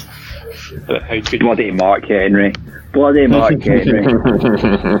yourselves about how good Bloody Mark Henry. Bloody Mark Henry.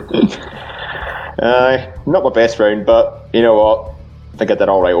 Not my best round, but you know what? I think I did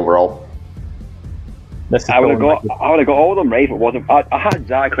alright overall. This is I would have going got all of them right if it wasn't. I had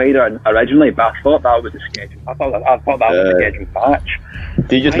Zack Ryder originally, but I thought that was the schedule. I thought that was the scheduled match.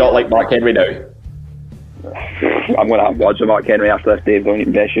 Do you just not like Mark Henry now? I'm going to have words with Mark Henry after this, Dave. Don't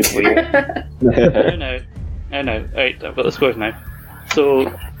even best you for you. I know. Right, I've got the scores now. So,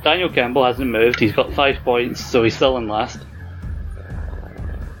 Daniel Campbell hasn't moved. He's got 5 points, so he's still in last.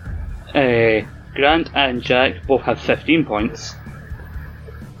 Grant and Jack both have 15 points.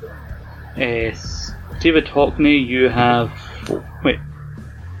 David Hockney, you have... Wait.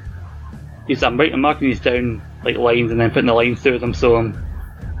 I'm marking these down like lines and then putting the lines through them, so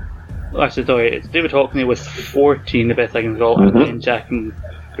actually, sorry, it's David Hockney with 14, the best I can call, and then Jack and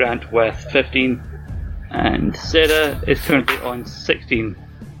Grant with 15. And Sarah is currently on 16.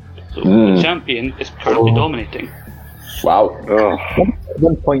 So the champion is currently dominating. Wow. Oh.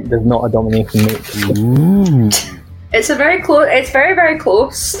 1 point does not a domination make. It's very, very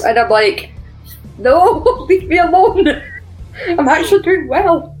close, and I'm like, no, leave me alone. I'm actually doing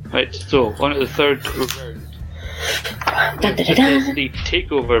well. Right, so on to the third round. Dun, dun, This dun, dun. is the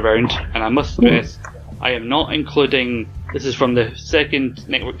takeover round, and I must stress, I am not including. This is from the second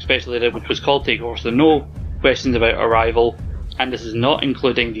network special they did, which was called Takeover, so no questions about Arrival, and this is not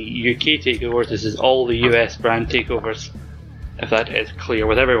including the UK takeovers. This is all the US brand takeovers, if that is clear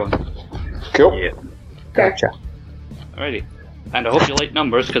with everyone. Cool. Yeah. Gotcha. Alrighty, and I hope you like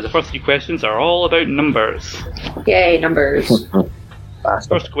numbers because the first 3 questions are all about numbers. Yay, numbers.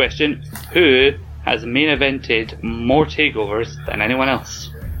 Bastard. First question: who has main evented more takeovers than anyone else?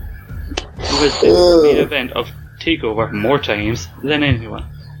 Who has been the main event of takeover more times than anyone?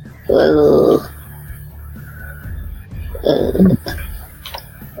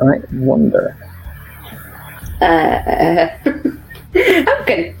 I wonder. I'm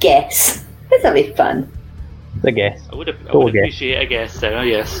gonna guess. This'll be fun. I guess. I would Go again. appreciate a guess, Sarah.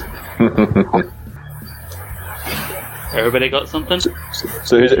 Yes. Everybody got something?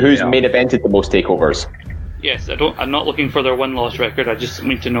 So who's main evented the most takeovers? Yes. I'm not looking for their win-loss record. I just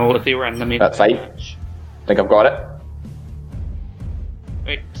need to know if they were in the main. That's fine. Think I've got it.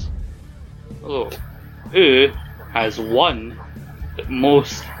 Right. Hello. Who has won the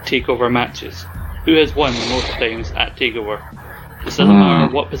most takeover matches? Who has won the most times at takeover? This doesn't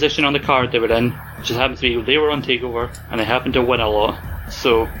matter what position on the card they were in. It just happens to be they were on takeover and they happened to win a lot.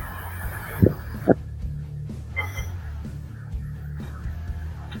 So.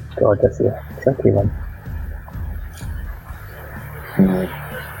 God, that's a tricky one.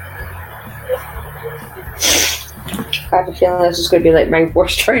 I have a feeling this is going to be like my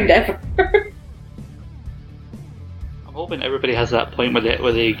worst round ever. I'm hoping everybody has that point where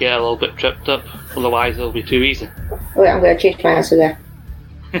they get a little bit tripped up, otherwise it'll be too easy. Wait, I'm going to change my answer there.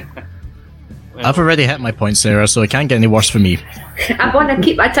 I've already hit my point, Sarah, so it can't get any worse for me. I want to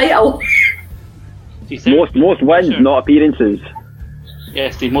keep my title. See, Sarah- Most wins, Sure. not appearances.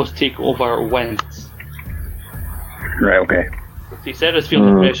 Yes, the most takeover wins. Right, okay. See, Sarah's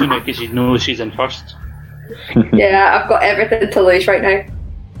feeling the pressure now because she knows she's in first. Yeah, I've got everything to lose right now.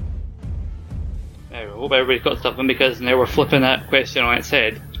 I hope everybody's got something because now we're flipping that question on its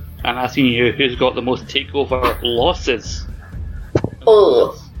head. I'm asking you who's got the most takeover losses.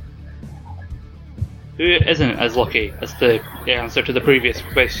 Oh. Who isn't as lucky as the answer to the previous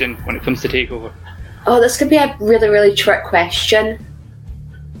question when it comes to takeover? Oh, this could be a really, really trick question.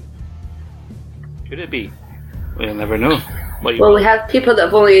 Could it be? We'll never know. What you Well, want? we have people that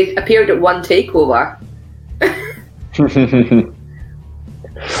have only appeared at one takeover.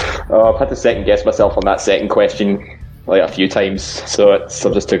 I've had to second guess myself on that second question like a few times, so I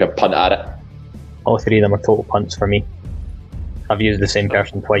just took a punt at it. All three of them are total punts for me. I've used the same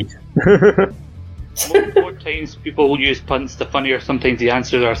person twice. More times people will use punts, the funnier sometimes the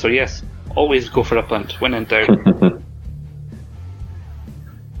answers are. So yes, always go for a punt when in doubt.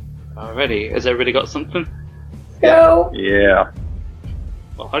 Alrighty, has everybody got something? Go. Yeah.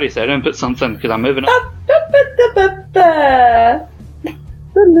 Well, hurry, Sarah, and put something because I'm moving on.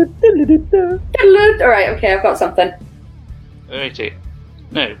 Alright, okay, I've got something. Alrighty.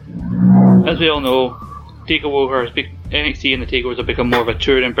 Now, as we all know, NXT and the takeovers have become more of a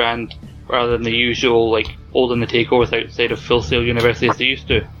touring brand rather than the usual holding the takeovers outside of Full Sail University as they used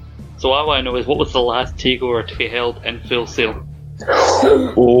to. So what I want to know is, what was the last takeover to be held in Full Sail?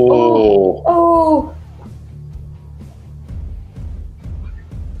 Oh. Oh.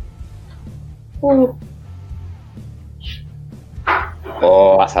 Oh.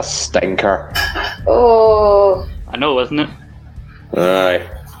 Oh, that's a stinker. Oh. I know, isn't it? Aye.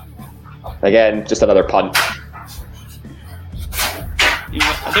 Again, just another punt. You know,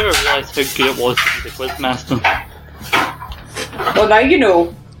 I never realised how good it was to be the Quizmaster. Well, now you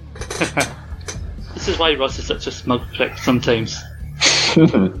know. This is why Russ is such a smug prick sometimes.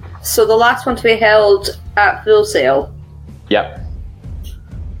 So the last one to be held at Full Sail. Yep.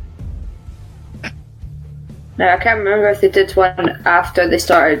 Now, I can't remember if they did one after they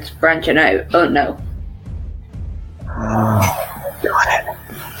started branching out. Oh no.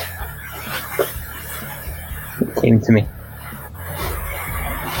 It came to me.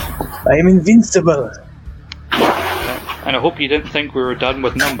 I am invincible. And I hope you didn't think we were done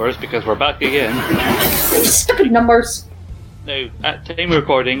with numbers, because we're back again. Stupid numbers. Now, at time of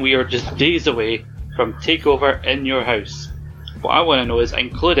recording, we are just days away from Takeover in Your House. What I want to know is,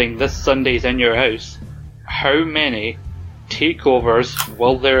 including this Sunday's In Your House, how many takeovers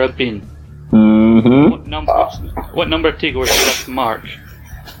will there have been? Mm-hmm. What number of takeovers does this mark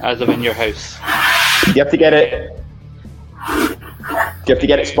as of In Your House? You have to get it. You have to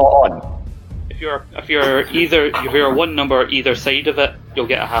get it spot on. If you're one number either side of it, you'll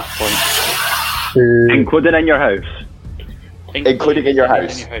get a half point. Including in your house. Including in your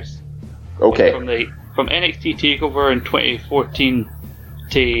house. In your house. Okay. From NXT Takeover in 2014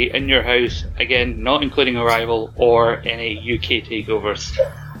 to In Your House, again, not including Arrival or any UK takeovers.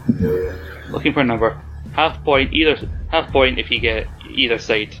 Looking for a number. Half point if you get either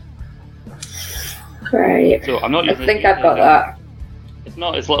side. Right. So I'm not I using think I've got that. It's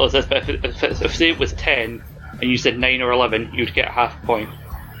not as little as this, but if say it was 10 and you said 9 or 11, you'd get a half point.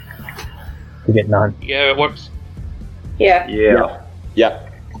 You get none. Yeah, it works. Yeah. Yeah.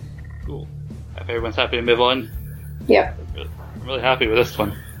 Yep. Cool. If everyone's happy to move on, Yep. I'm really happy with this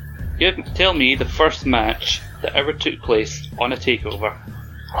one. Tell me the first match that ever took place on a takeover.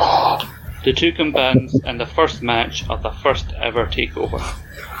 The two combatants in the first match of the first ever takeover.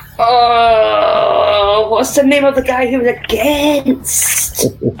 Oh, what's the name of the guy he was against?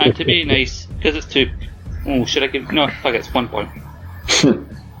 And to be nice, because it's two. Oh, should I give? No, fuck it, it's 1 point.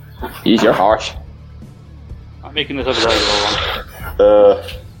 You're harsh. I'm making this up as I go along.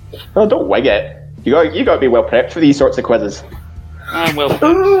 No, don't wing it. You got to be well prepped for these sorts of quizzes. I'm well.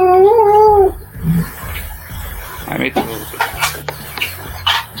 I made the rules.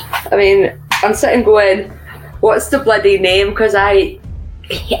 I mean, I'm sitting going, what's the bloody name? Because I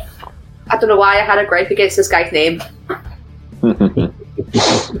don't know why I had a gripe against this guy's name.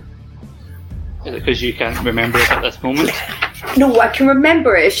 Is it because you can't remember it at this moment? No, I can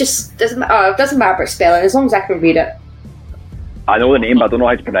remember it. It's just it doesn't matter about spelling as long as I can read it. I know the name, but I don't know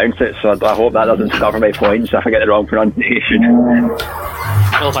how to pronounce it, so I hope that doesn't suffer my points if I get the wrong pronunciation.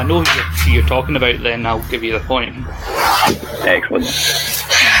 Well, if I know who you're talking about, then I'll give you the point. Excellent.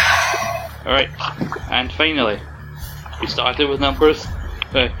 Alright, and finally, we started with numbers.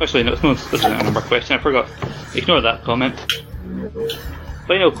 Actually, no, this isn't a number question, I forgot. Ignore that comment.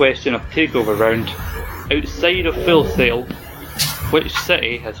 Final question of Takeover Round. Outside of Full Sail, which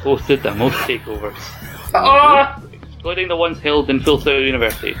city has hosted the most takeovers? Excluding the ones held in Full Sail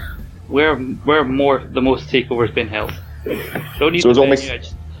University. Where the most takeovers been held? Don't need So the it's venue,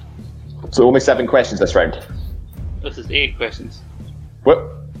 So only 7 questions this round. This is 8 questions. What?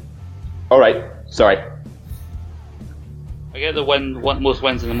 Alright, sorry. I get the most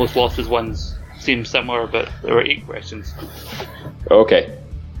wins and the most losses ones seem similar, but there were 8 questions. Okay.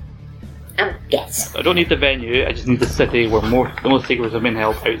 Yes. I don't need the venue, I just need the city where the most takeovers have been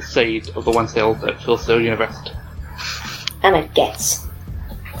held outside of the ones held at Philistine University. I'm a guess.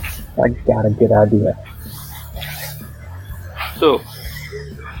 I got a good idea. So,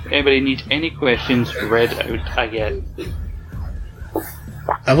 anybody need any questions read out again?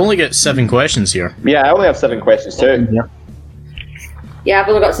 I've only got 7 questions here. Yeah, I only have 7 questions too. Yeah, I've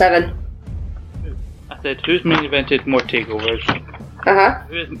only got 7. I said, who's main evented more takeovers? Uh-huh.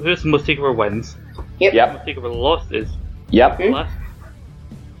 Who's the most takeover wins? Yep. Yep. Most takeover losses? Yep. Last?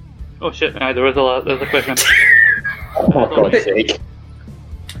 Oh shit, there's a question. Oh, for God's sake.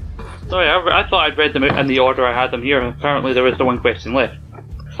 Sorry, I thought I'd read them out in the order I had them here, and apparently there is the one question left.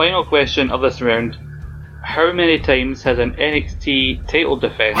 Final question of this round. How many times has an NXT title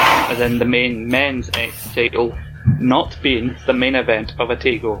defense, as in the main men's NXT title, not been the main event of a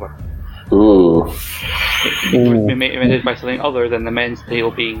takeover? Ooh. It would be main evented by something other than the men's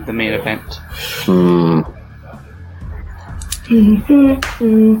title being the main event.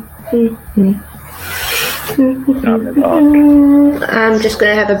 I'm just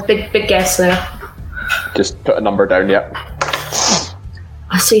gonna have a big guess there. Just put a number down, yep.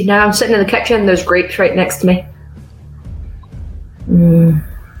 I see now. I'm sitting in the kitchen. And there's grapes right next to me.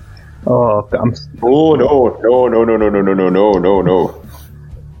 Oh, I'm Oh, no. No. no.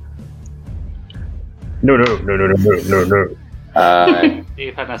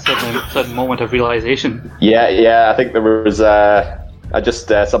 Dave had a sudden moment of realization. Yeah, I think there was,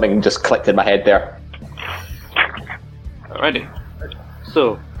 something just clicked in my head there. Alrighty.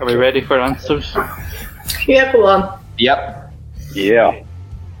 So, are we ready for answers? Yeah, go on. Yep. Yeah.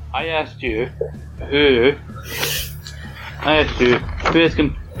 I asked you who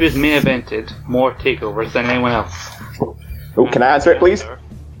has main evented more takeovers than anyone else. Oh, can I answer it, please?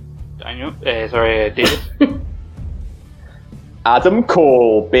 Daniel, David. Adam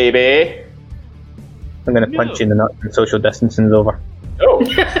Cole, baby. going to punch you in the nuts and social distancing's over. Oh.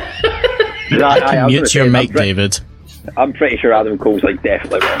 Mute your mic, David. I'm pretty sure Adam Cole's like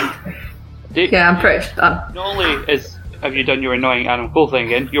definitely wrong. Yeah, I'm pretty sure. Not only have you done your annoying Adam Cole thing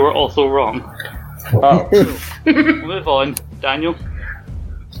again, you were also wrong. Oh. Move on, Daniel.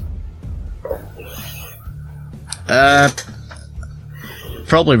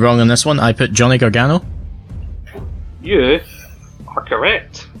 Probably wrong on this one. I put Johnny Gargano. You are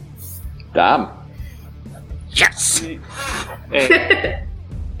correct. Damn. Yes!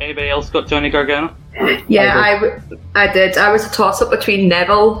 Anybody else got Johnny Gargano? Yeah, I did. I was a toss-up between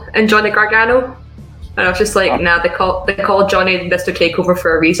Neville and Johnny Gargano. And I was just like, nah, they call Johnny Mr. Takeover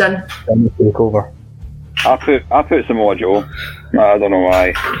for a reason. Takeover. I put Samoa Joe. I don't know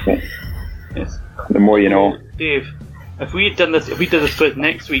why. Yes. The more you know. Dave, if we did this quiz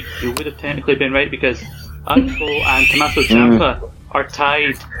next week, you would have technically been right because Adam Cole and Tommaso Ciampa are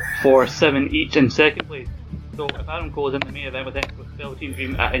tied for 7 each in second place. So if Adam Cole is in the main event with Velveteen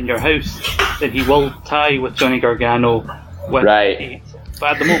Dream in your house, then he will tie with Johnny Gargano with 8.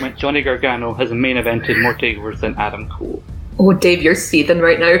 But at the moment, Johnny Gargano has main evented more takeovers than Adam Cole. Oh, Dave, you're seething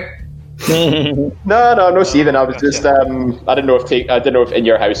right now. No seething. I was just I didn't know if in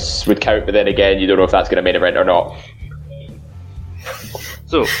your house would count, but then again, you don't know if that's going to main event or not.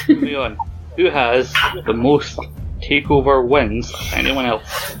 So moving on, who has the most takeover wins of anyone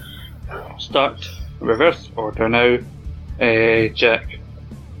else? Start reverse order now. Jack.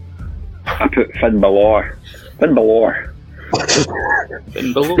 I put Finn Balor. Finn Balor.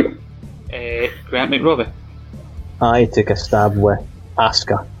 Grant McRobbie. I took a stab with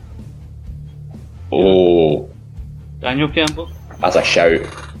Asuka. Oh. Daniel Campbell. That's a shout.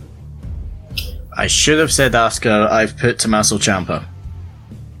 I should have said Asuka. I've put Tommaso Ciampa.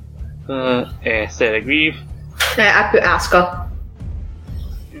 Sarah Grieve. I put Asuka.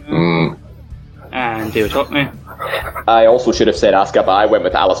 And David Hockney. I also should have said Asuka, but I went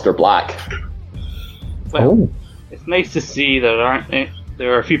with Aleister Black. Well, it's nice to see there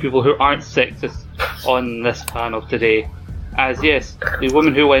are a few people who aren't sexist on this panel today. As yes, the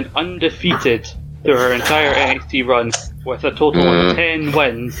woman who went undefeated through her entire NXT run with a total of 10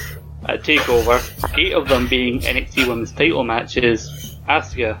 wins at TakeOver, 8 of them being NXT Women's title matches.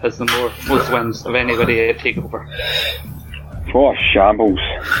 Asuka has the most wins of anybody at TakeOver. Oh, shambles.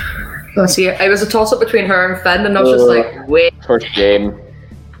 Let's see, I was a toss-up between her and Finn, and I was just like, wait. First game.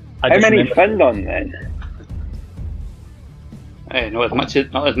 How many Finn done then?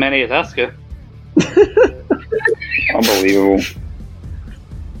 Not as many as Asuka. Unbelievable.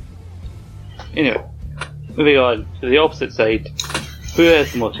 Anyway, moving on to the opposite side. Who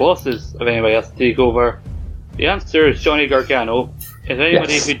has the most losses of anybody else to take over? The answer is Johnny Gargano. Is there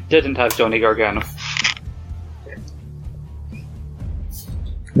anybody who didn't have Johnny Gargano?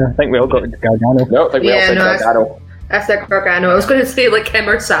 No, I think we all got Gargano. No, I think we all Yeah, said no, Gargano. I said Gargano. I was going to say like him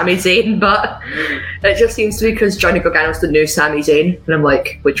or Sami Zayn, but it just seems to be because Johnny Gargano's the new Sami Zayn, and I'm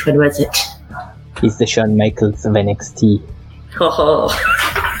like, which one was it? He's the Shawn Michaels of NXT.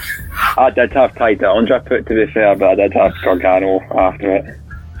 I did have Ty Dillinger put, to be fair, but I did have Gargano after it.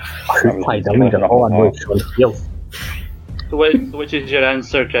 Ty Dillinger, all I know is Shawn Michaels. So which is your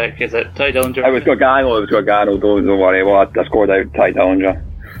answer, Jack? Is it Ty Dillinger? It was Gargano, don't worry. Well, I scored out Ty Dillinger.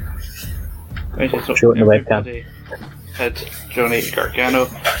 Show it in the webcam. Everybody had Johnny Gargano,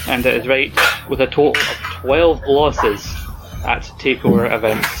 and it is right, with a total of 12 losses at TakeOver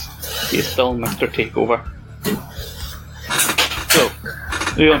events. He is still Mr. TakeOver. So,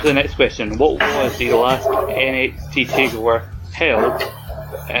 moving on to the next question. What was the last NXT TakeOver held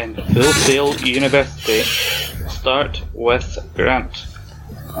in Full Sail University? Start with Grant.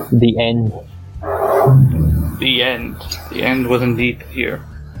 The end. The end. The end was indeed here.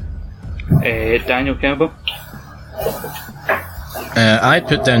 Daniel Campbell. I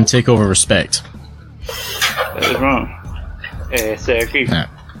put down Takeover Respect. That was wrong. Sergey. Yeah.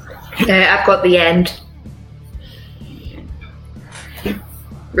 I've got the end.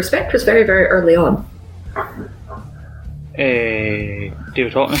 Respect was very, very early on.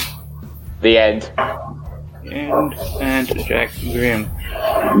 David Hockney. The end. And Jack Graham.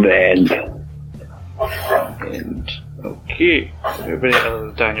 The end. And okay, everybody other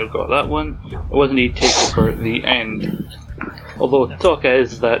than Daniel got that one. It was indeed TakeOver the end. Although talk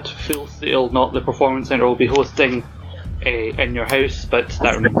is that Full Sail, not the Performance Centre, will be hosting In Your House, but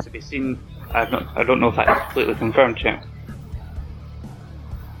that remains to be seen. I don't know if that is completely confirmed yet.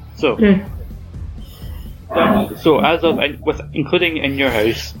 So, so as of with including In Your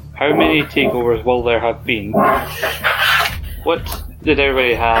House, how many takeovers will there have been? What did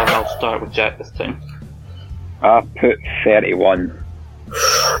everybody have? I'll start with Jack this time. I put 31.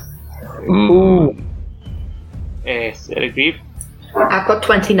 Ooh. Sarah Grieve. I've got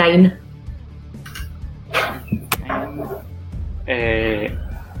 29.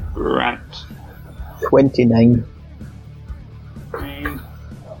 Grant. 29.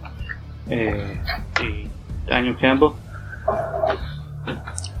 Daniel Campbell.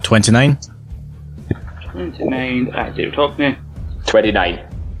 29. 29. David Hockney. 29.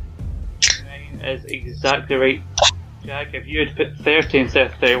 29 is exactly right. Jack, if you had put 30 instead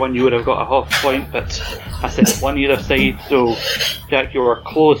of 31, you would have got a half point, but I said one either side, so Jack, you were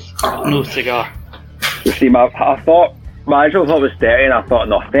close, but no cigar. You see, I thought, my original thought was 30, and I thought,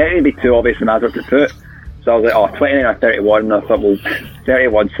 no, 30 would be too obvious and answer to put. So I was like, 29 or 31, and I thought, well,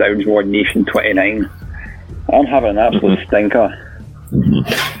 31 sounds more niche than 29. I'm having an absolute stinker.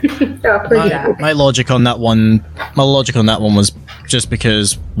 My logic on that one was just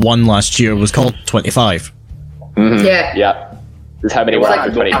because one last year was called 25. Mm-hmm. Yeah. Yeah. There's how many were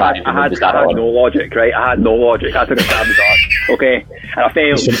after 25? I had no logic, right? I had no logic. I took a stab at that. Okay. And I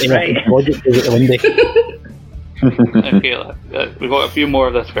failed. Right. Logic is it windy. Okay, we've got a few more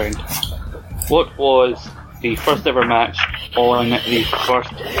of this round. What was the first ever match on the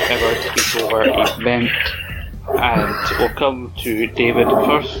first ever TakeOver event? And we'll come to David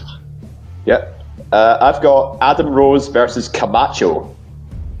first. Yep. I've got Adam Rose versus Camacho.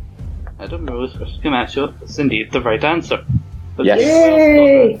 Adam Rose versus Camacho. That's indeed the right answer. But Yes.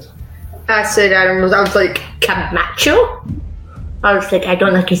 Yay! I said Adam Rose. I was like, Camacho? I was like, I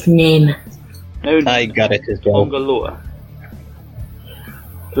don't like his name. Now, I got it as well. Tongaloa.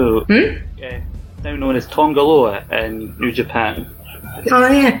 So, now known as Tongaloa in New Japan. Oh,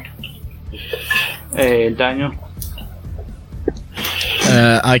 yeah. Daniel.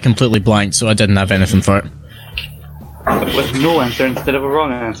 I completely blanked, so I didn't have anything for it. With no answer instead of a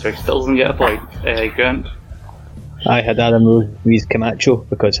wrong answer, still doesn't get a point. Grant. I had Adam Rose vs Camacho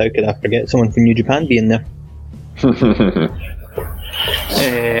because how could I forget someone from New Japan being there?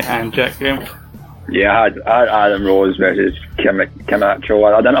 And Jack Graham. Yeah, I had Adam Rose versus Camacho.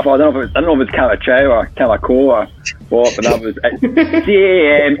 I don't know if it was Camacho or Camacho or what, but that was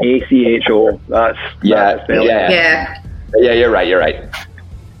Camacho. That's Yeah, you're right.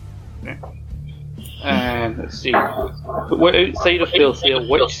 And let's see. Outside of Full Sail,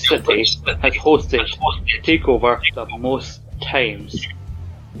 which city has hosted TakeOver the most times?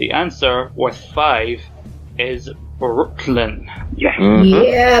 The answer, with 5, is Brooklyn. Yeah.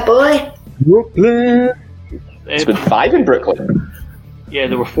 Yeah, boy. Brooklyn! It's been 5 in Brooklyn. Yeah,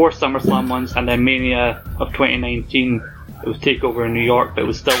 there were 4 SummerSlam ones, and then Mania of 2019, it was TakeOver in New York, but it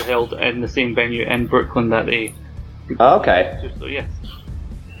was still held in the same venue in Brooklyn that day. Oh, okay. So yes,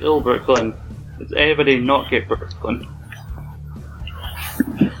 still Brooklyn. Does anybody not get Brooklyn?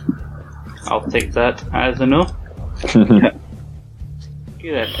 I'll take that as a no.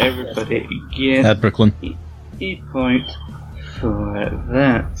 Get at everybody again. At Brooklyn. E point for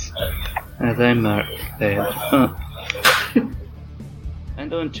that. As I mark that up.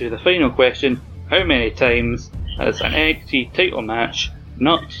 And on to the final question. How many times has an NXT title match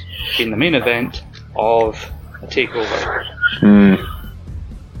not been the main event of a takeover?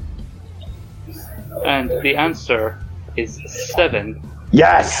 And the answer is 7.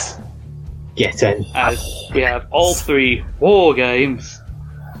 Yes! Get in. As we have all 3 War Games,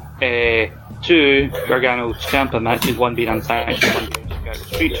 2 Gargano Ciampa matches, 1 being unsanctioned, 1 being Gargano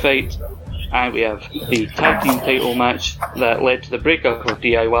Street Fight, and we have the tag team title match that led to the breakup of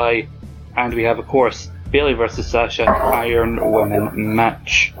DIY, and we have, of course, Bayley versus Sasha Iron Woman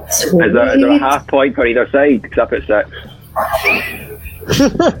match. Is there a half point for either side? Because I put 6.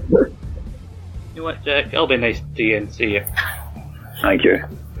 You know what, Jack? I'll be nice to you and see you. Thank you.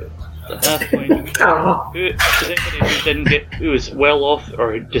 At that point, who was well off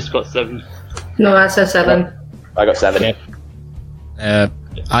or just got 7? No, that's a 7. I got 7.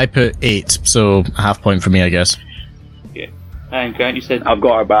 I put 8, so a half point for me, I guess. Yeah. And Grant, you said I've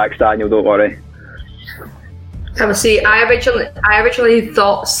got our backs, Daniel, don't worry. See, I originally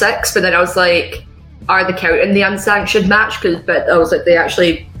thought 6, but then I was like, are they counting the unsanctioned match? But I was like, they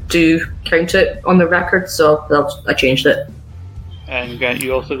actually do count it on the record, so I changed it. And Grant,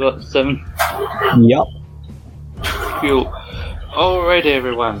 you also got 7. Yep. Cool. Alright,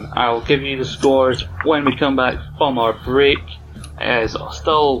 everyone. I'll give you the scores when we come back from our break. As there's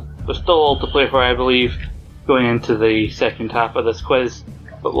still all to play for, I believe, going into the second half of this quiz.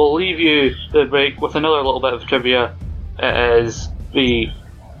 But we'll leave you the break with another little bit of trivia. It is the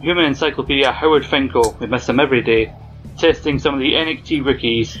Human Encyclopedia Howard Finkel, we miss him every day, testing some of the NXT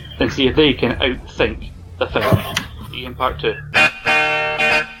rookies and see if they can outthink the Fink. See you in part 2.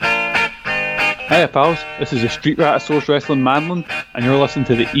 Hiya pals, this is the Street Rat of Source Wrestling Manlin, and you're listening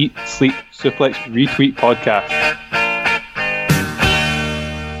to the Eat, Sleep, Suplex, Retweet podcast.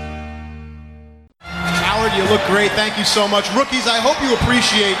 Howard, you look great. Thank you so much. Rookies, I hope you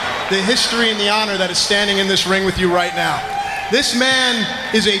appreciate the history and the honor that is standing in this ring with you right now. This man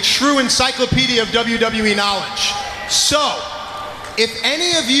is a true encyclopedia of WWE knowledge. So, if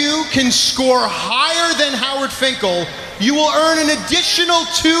any of you can score higher than Howard Finkel, you will earn an additional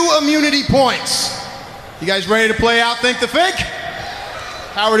 2 immunity points. You guys ready to play Outthink the Fink?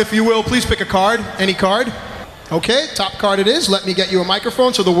 Howard, if you will, please pick a card. Any card. Okay, top card it is. Let me get you a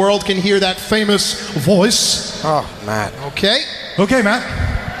microphone so the world can hear that famous voice. Oh, Matt. Okay. Okay, Matt.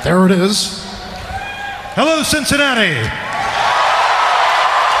 There it is. Hello, Cincinnati.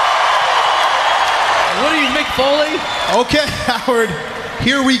 What are you, Mick Foley? Okay, Howard,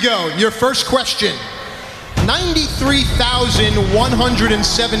 here we go. Your first question.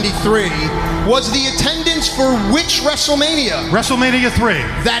 93,173 was the attendance for which WrestleMania? WrestleMania 3.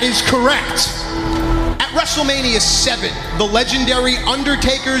 That is correct. At WrestleMania 7, the legendary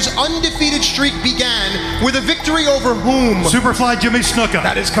Undertaker's undefeated streak began with a victory over whom? Superfly Jimmy Snuka.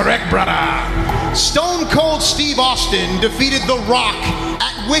 That is correct, brother. Stone Cold Steve Austin defeated The Rock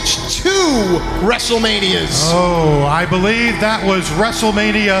at which 2 WrestleManias? Oh, I believe that was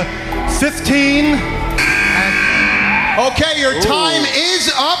WrestleMania 15. Okay, your time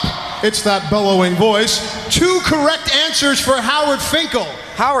is up. It's that bellowing voice. 2 correct answers for Howard Finkel.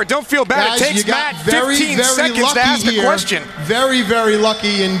 Howard, don't feel bad. Guys, it takes Matt 15 seconds to ask the question. Very, very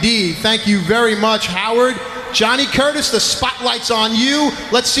lucky indeed. Thank you very much, Howard. Johnny Curtis, the spotlight's on you.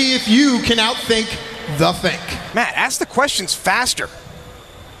 Let's see if you can outthink the Fink. Matt, ask the questions faster.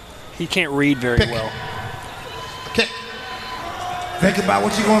 He can't read very well. Okay. Think about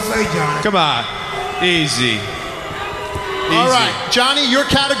what you're going to say, Johnny. Come on. Easy. All right, Johnny, your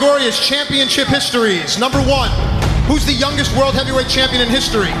category is championship histories. Number 1, who's the youngest world heavyweight champion in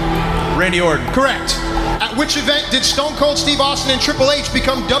history? Randy Orton. Correct. At which event did Stone Cold Steve Austin and Triple H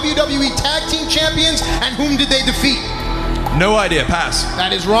become WWE Tag Team Champions, and whom did they defeat? No idea. Pass.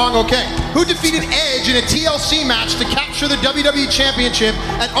 That is wrong. Okay. Who defeated Edge in a TLC match to capture the WWE Championship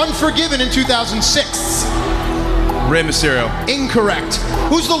at Unforgiven in 2006? Rey Mysterio. Incorrect.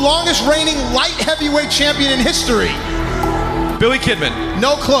 Who's the longest reigning light heavyweight champion in history? Billy Kidman.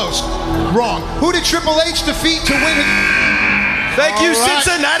 No, close. Wrong. Who did Triple H defeat to win it? Thank you,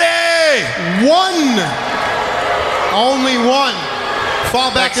 Cincinnati! 1. Only 1. Fall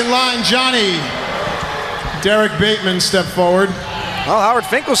back in line, Johnny. Derek Bateman, step forward. Well, Howard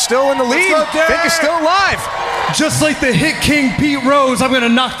Finkel's still in the lead. Fink is still alive. Just like the hit king Pete Rose, I'm going to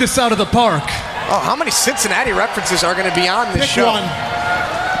knock this out of the park. Oh, how many Cincinnati references are going to be on this show? One.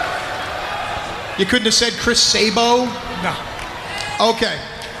 You couldn't have said Chris Sabo? No. Okay.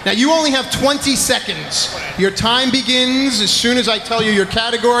 Now, you only have 20 seconds. Your time begins as soon as I tell you your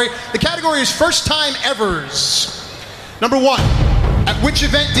category. The category is first time evers. Number 1, at which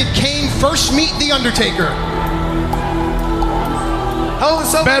event did Kane first meet The Undertaker?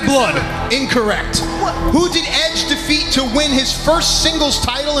 Bad Blood. Incorrect. Who did Edge defeat to win his first singles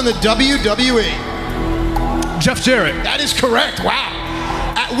title in the WWE? Jeff Jarrett. That is correct. Wow.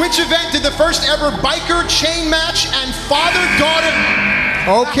 At which event did the first ever biker chain match and father-daughter...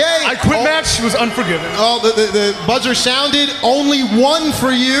 Okay. I quit match was Unforgiven. Oh, the buzzer sounded. Only 1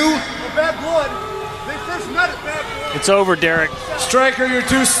 for you. Bad Blood. They first met at Bad Blood. It's over, Derek. Striker, you're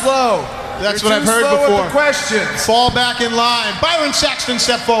too slow. That's You're what I've too heard slow before. With the questions. Fall back in line. Byron Saxton,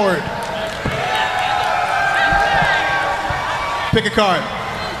 step forward. Pick a card.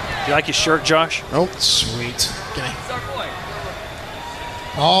 You like his shirt, Josh? Oh, sweet. Okay.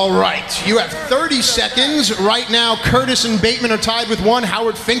 All right, you have 30 seconds. Right now, Curtis and Bateman are tied with 1.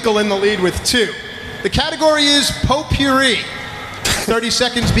 Howard Finkel in the lead with 2. The category is potpourri. 30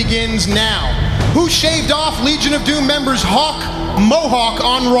 seconds begins now. Who shaved off Legion of Doom members Hawk Mohawk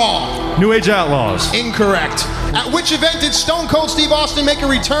on Raw? New Age Outlaws. Incorrect. At which event did Stone Cold Steve Austin make a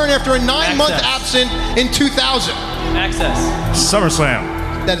return after a 9-month absence in 2000? Access.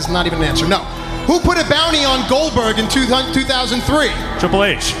 SummerSlam. That is not even an answer. No. Who put a bounty on Goldberg in 2003? Triple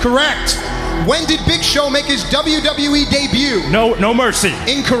H. Correct. When did Big Show make his WWE debut? No Mercy.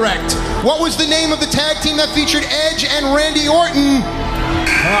 Incorrect. What was the name of the tag team that featured Edge and Randy Orton?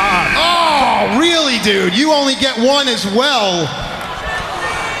 Oh, really, dude? You only get 1 as well.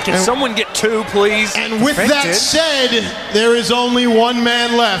 Can someone get 2, please? And with that said, there is only 1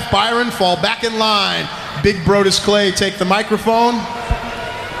 man left. Byron, fall back in line. Big Brodus Clay, take the microphone.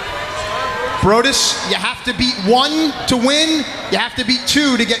 Brodus, you have to beat 1 to win. You have to beat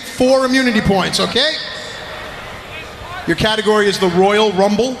 2 to get 4 immunity points, okay? Your category is the Royal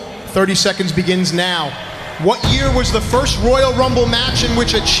Rumble. 30 seconds begins now. What year was the first Royal Rumble match in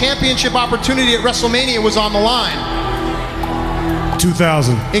which a championship opportunity at WrestleMania was on the line?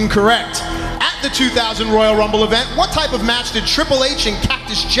 2000. Incorrect. At the 2000 Royal Rumble event, what type of match did Triple H and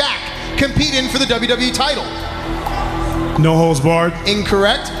Cactus Jack compete in for the WWE title? No holds barred.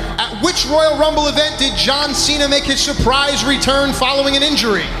 Incorrect. At which Royal Rumble event did John Cena make his surprise return following an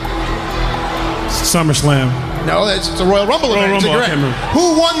injury? SummerSlam. No, it's a Royal Rumble event. Rumble, I can't remember.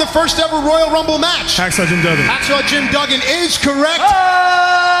 Who won the first ever Royal Rumble match? Hacksaw Jim Duggan. Hacksaw Jim Duggan is correct.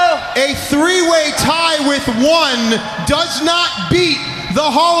 Oh! A 3-way tie with 1 does not beat the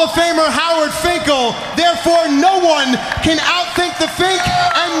Hall of Famer Howard Finkel. Therefore, no one can outthink the Fink,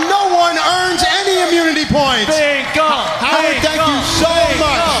 and no one earns any immunity points. Howard, thank you so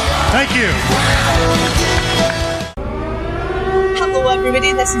much. Thank you. Hello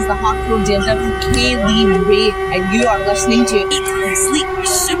everybody, this is the Hardcore Daredevil Kayleen Ray, and you are listening to Eat, Sleep,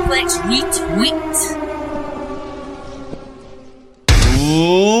 Suplex, Retweet.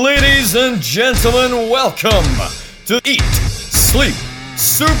 Ladies and gentlemen, welcome to Eat, Sleep,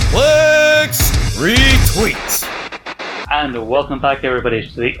 Suplex, Retweet. And welcome back everybody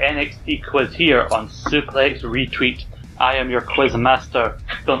to the NXT quiz here on Suplex Retweet. I am your quiz master,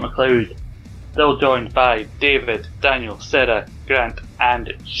 Scott McLeod, still joined by David, Daniel, Sarah, Grant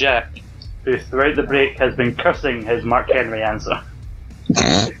and Jack, who throughout the break has been cursing his Mark Henry answer.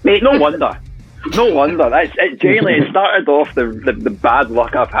 Mate, no wonder. No wonder. It genuinely started off the bad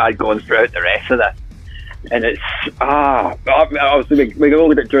luck I've had going throughout the rest of this. And it's, we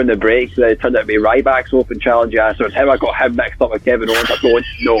looked at it during the break, it turned out to be Ryback's Open Challenge answer. It's how I got him mixed up with Kevin Owens. I'm going,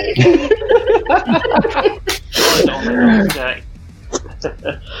 no.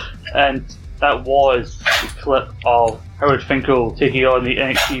 And that was the clip of Howard Finkel taking on the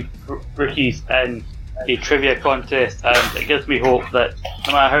NXT rookies in a trivia contest, and it gives me hope that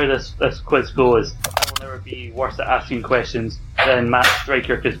no matter how this quiz goes, I will never be worse at asking questions than Matt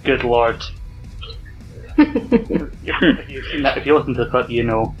Striker, because good lord. If you listen to the clip, you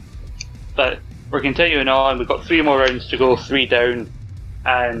know. But we're continuing on. We've got 3 more rounds to go, 3 down,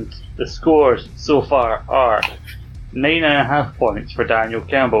 and the scores so far are 9.5 points for Daniel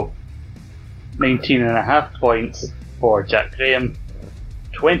Campbell, 19.5 points for Jack Graham,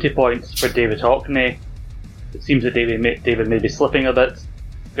 20 points for David Hockney. It seems that David may be slipping a bit.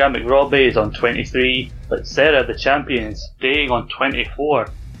 Grant McRobbie is on 23, but Sarah, the champion, is staying on 24.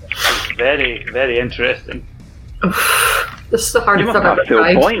 It's very, very interesting. This is the hardest You must I've have ever full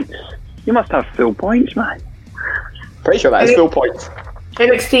tried. points. You must have full points, man. Pretty sure that is full points.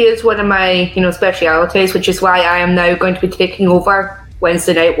 NXT is one of my, specialities, which is why I am now going to be taking over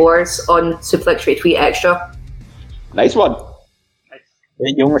Wednesday Night Wars on Suplex Retweet Extra. Nice one.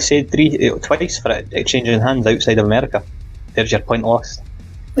 You only said twice for it exchanging hands outside of America. There's your point lost.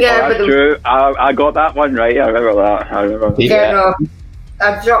 Yeah, that's true. I got that one right. I remember that. Yeah, no.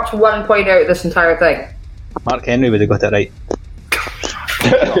 I've dropped 1 point out of this entire thing. Mark Henry would have got it right.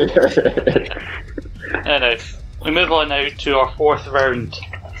 Now, we move on now to our fourth round,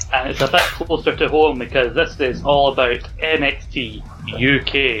 and it's a bit closer to home because this is all about NXT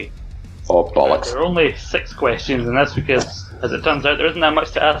UK. Oh, bollocks. There are only 6 questions in this because, as it turns out, there isn't that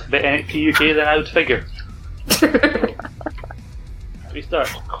much to ask about NXT UK than I would figure. We start.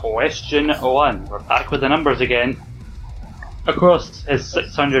 Question 1. We're back with the numbers again. Across his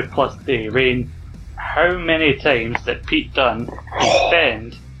 600 plus day reign, how many times did Pete Dunne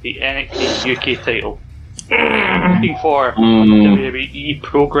defend the NXT UK title? Looking for WWE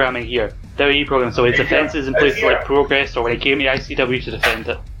programming here. WWE programming, so his defences in places like Progress or when he came to ICW to defend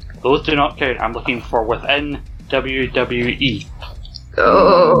it. Those do not count. I'm looking for within WWE.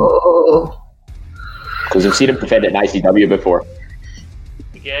 Oh. Because I've seen him defend it in ICW before.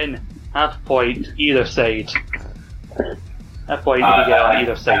 Again, half point either side. Half point did you get on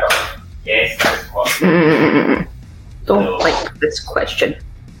either side? Don't like this question.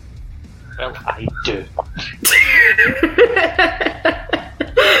 Well, I do.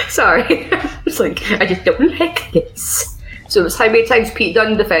 Sorry. It's like, I just don't like this. So it's how many times Pete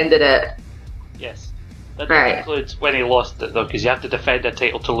Dunne defended it? Yes. That includes when he lost it, though, because you have to defend a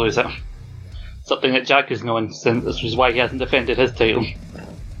title to lose it. Something that Jack has known since, this is why he hasn't defended his title.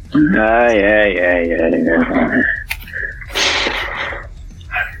 Yeah.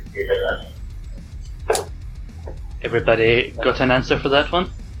 Everybody got an answer for that one?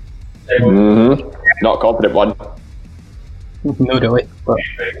 Not a confident one. No, really. But...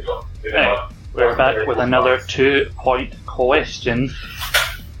 Right, we're back with another 2-point question.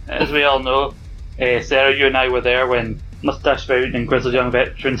 As we all know, Sarah, you and I were there when Mustache Mountain and Grizzled Young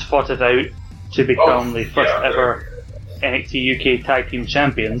Veterans fought it out to become the first ever NXT UK Tag Team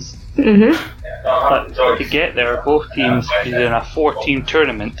Champions. But to get there, both teams did in a 4-team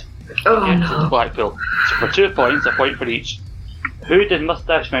tournament to get to Blackpool. So for 2 points, a point for each. Who did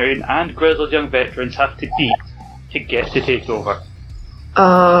Mustache Mountain and Grizzled Young Veterans have to beat to get to TakeOver?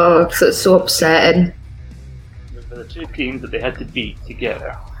 Oh, because it's so upsetting. Those were the 2 teams that they had to beat to get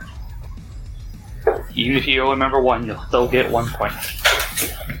there. Even if you only remember one, you'll still get 1 point.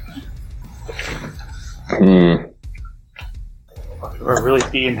 We're really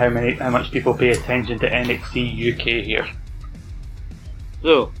seeing how much people pay attention to NXT UK here.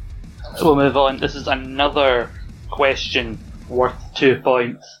 So we'll move on. This is another question worth 2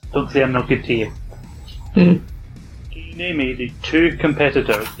 points. Don't say I'm not good to you. Can you name me the 2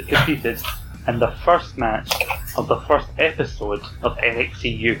 competitors that competed in the first match of the first episode of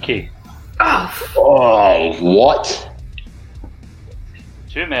NXT UK? Oh, what?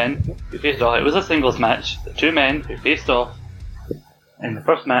 2 men who faced off. It was a singles match. The 2 men who faced off in the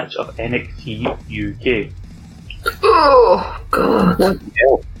first match of NXT UK. Oh, God.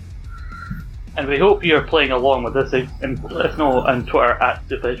 And we hope you're playing along with this. And let us know on Twitter at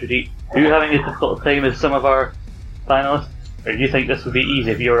SuplexRepeat. Are you having a difficult time as some of our finalists? Or do you think this would be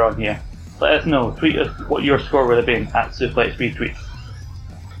easy if you were on here? Let us know. Tweet us what your score would have been at SuplexRepeat.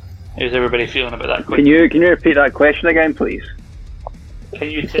 How's everybody feeling about that question? Can you repeat that question again, please? Can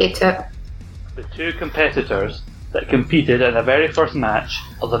you take the 2 competitors that competed in the very first match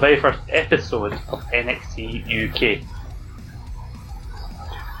of the very first episode of NXT UK?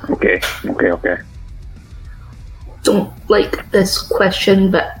 Okay. Don't like this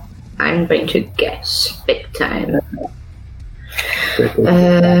question, but I'm going to guess big time.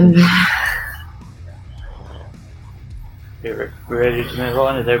 We're ready to move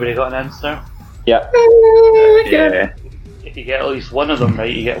on. Has everybody got an answer? Yeah. If you get at least one of them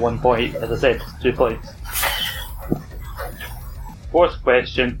right, you get 1 point. As I said, 2 points. Fourth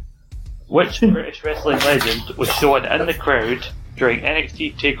question. Which British wrestling legend was shown in the crowd during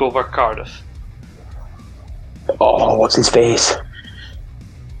NXT TakeOver Cardiff? Oh, what's his face?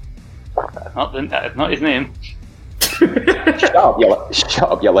 Not his name. Shut up,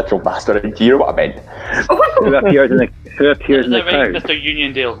 you literal bastard. Do you know what I meant? Who appears in the crowd? Mr.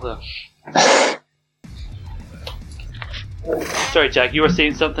 Uniondale, though. Sorry, Jack, you were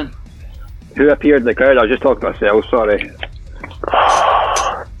saying something? Who appeared in the crowd? I was just talking to myself, sorry.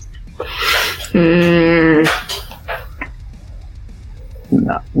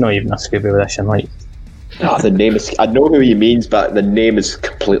 Nah, not even a Scooby with this, I'm like. The name is. I know who he means, but the name has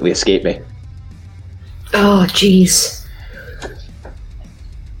completely escaped me. Oh, jeez.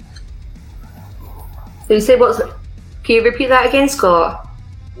 So you say what's... Can you repeat that again, Scott?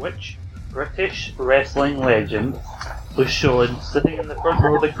 Which British wrestling legend was shown sitting in the front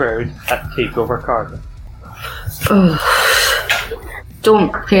row of the crowd at TakeOver Cardiff?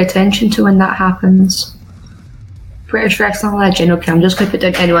 don't pay attention to when that happens. British wrestling legend. Okay, I'm just going to put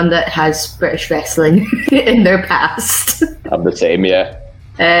down anyone that has British wrestling in their past. I'm the same, yeah.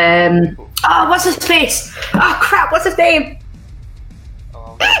 What's his face? Oh crap, what's his name?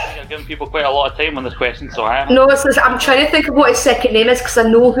 You're giving people quite a lot of time on this question, so I am. No, I'm trying to think of what his second name is because I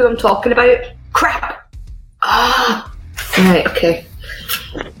know who I'm talking about. Crap! Right, okay.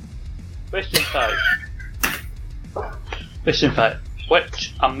 Question 5.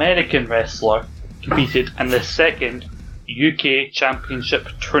 Which American wrestler competed in the second UK Championship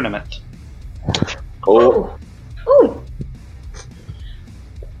tournament? Oh.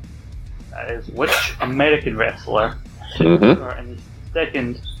 That is, which American wrestler Mhm. took part in the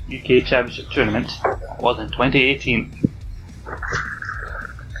second UK Championship tournament was in 2018?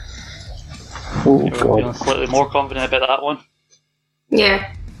 You're feeling slightly more confident about that one? Yeah.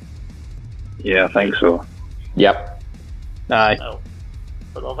 Yeah, I think so. Yep. Aye.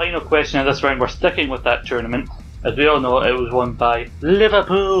 For the final question of this round, we're sticking with that tournament. As we all know, it was won by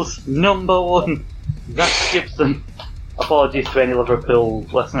Liverpool's #1, Zach Gibson. Apologies to any Liverpool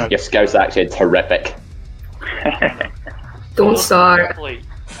listeners. Your Scout's actually terrific. Don't start.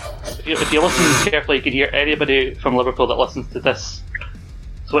 If you listen carefully, you can hear anybody from Liverpool that listens to this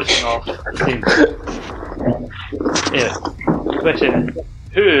switching off the same. Yeah. Question: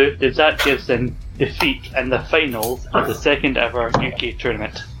 who did Zach Gibson defeat in the finals of the second ever UK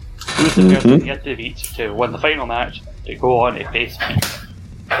tournament? Who's the person he had to beat to win the final match to go on to face Pete?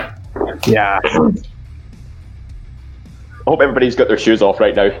 Yeah. I hope everybody's got their shoes off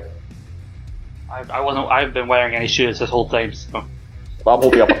right now. I haven't been wearing any shoes this whole time, so Well, I'm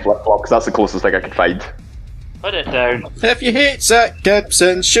holding up a flip flop because that's the closest thing I could find. put it down. If you hate Zach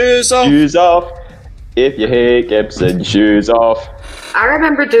Gibson, shoes off. Shoes off. If you hate Gibson, shoes off. I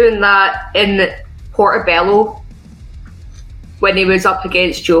remember doing that in Portobello when he was up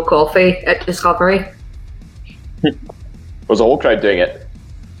against Joe Coffey at Discovery. Was the whole crowd doing it?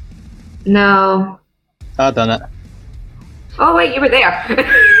 No. I done it. Oh wait, you were there.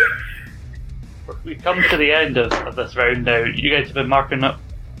 We come to the end of this round now. You guys have been marking up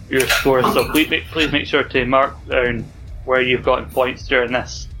your scores, so please make sure to mark down where you've gotten points during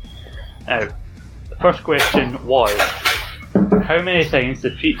this. Now, the first question was: how many times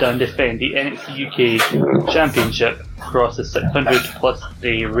did Pete Dunne defend the NXT UK Championship across the 600+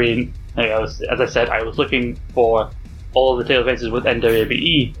 day reign? Now, as I said, I was looking for all the title defenses within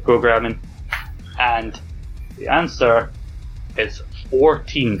WWE programming, and the answer is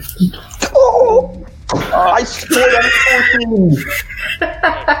 14. I scored on 14!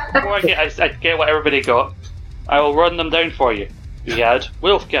 Before I get what everybody got, I will run them down for you. We had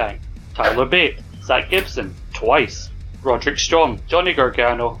Wolfgang, Tyler Bate, Zach Gibson, twice, Roderick Strong, Johnny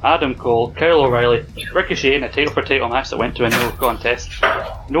Gargano, Adam Cole, Kyle O'Reilly, Ricochet in a title-for-title match that went to a no contest,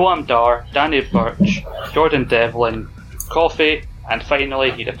 Noam Dar, Danny Burch, Jordan Devlin, Coffey, and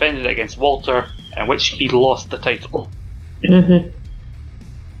finally he defended it against Walter, in which he lost the title. Mm-hmm.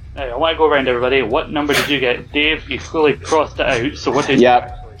 Now, I want to go around everybody. What number did you get? Dave, you fully crossed it out, so what did you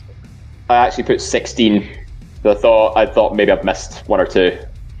Yeah. I actually put 16. So I thought maybe I've missed one or two.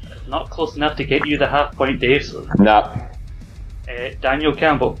 Not close enough to get you the half point, Dave. So, Nah. Daniel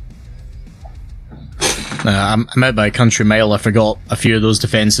Campbell. I'm out by a country mile. I forgot a few of those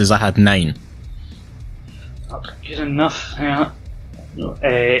defences. I had 9. Good enough. Yeah.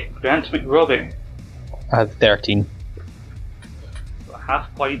 Grant McRobbie. I had 13.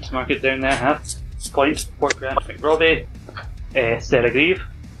 Half point, mark it down there. Half point for Grant McRobbie. Sarah Grieve.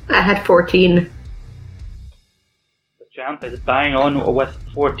 I had 14. The champ is bang on with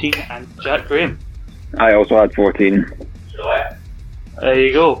 14, and Jack Graham. I also had 14. There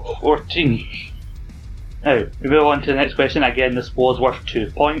you go, 14. Now, we move on to the next question. Again, this was worth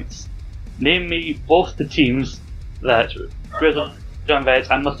 2 points. Name me both the teams that Grizzled, John Vets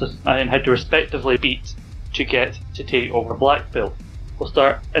and had to respectively beat to get to take over Blackpool. We'll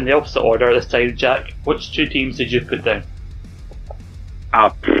start in the opposite order this time. Jack, which 2 teams did you put down?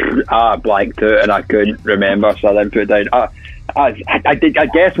 I blanked out and I couldn't remember, so I didn't put it down. I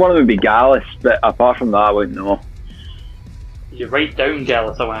guess one of them would be Gallus, but apart from that, I wouldn't know. You write down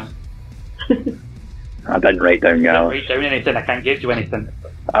Gallus, I went. I didn't write down Gallus. Write down anything, I can't give you anything.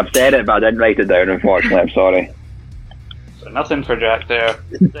 I've said it, but I didn't write it down, unfortunately. I'm sorry. So nothing for Jack there.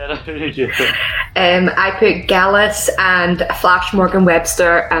 Sarah, who did you put? I put Gallus and Flash Morgan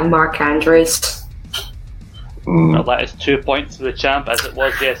Webster and Mark Andrews. Well, that is 2 points to the champ, as it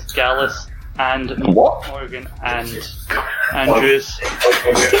was, yes, Gallus and Morgan and Andrews.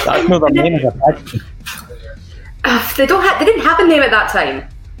 That's not their name as a tag. They didn't have a name at that time.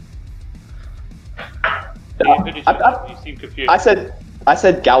 Who did you seem confused? I said I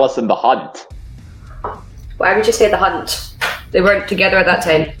said Gallus and the Hunt. Why would you say the Hunt? They weren't together at that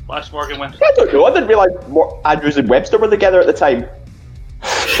time. Flash Morgan went. I don't know. I didn't realise Andrews and Webster were together at the time.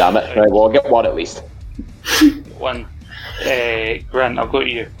 Damn it. Right, well, I'll get one at least. One. Grant, I'll go to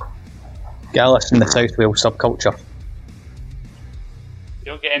you. Gallus and the South Wales subculture. You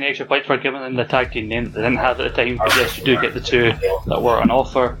don't get any extra points for giving them the tag team name that they didn't have at the time, but yes, you do get the two that were on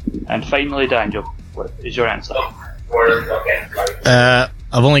offer. And finally, Daniel, what is your answer?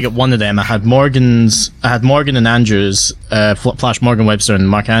 I've only got one of them. I had Morgan and Andrews, Flash Morgan Webster and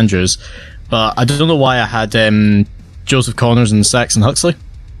Mark Andrews, but I don't know why I had Joseph Connors and Saxon Huxley.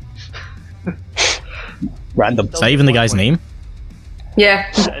 Random. Is that even the guy's name? Yeah.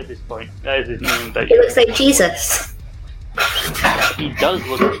 That is his point. That is his name. He looks like Jesus. He does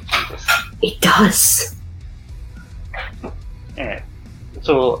look like Jesus. He does. Yeah.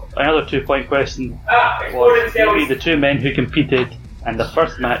 So, another 2-point question was maybe the two men who competed in the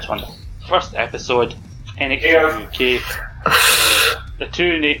first match on the first episode, NXT UK. The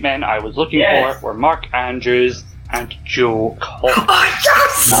two men I was looking for were Mark Andrews and Joe Coffey. Oh,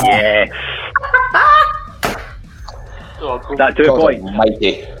 yes! Yes. So I'll go, That 2 points.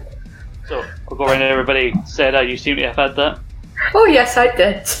 Mighty. so I'll go around everybody. Sarah, you seem to have had that. Oh, yes, I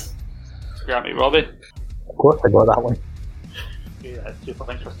did. Grant me, Robbie. Of course I got that one. Okay, that's 2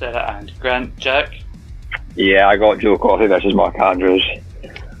 points for Sarah and Grant. Jack, Yeah, I got Joe Coffey versus Mark Andrews.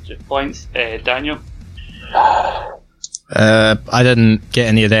 2 points. Daniel, I didn't get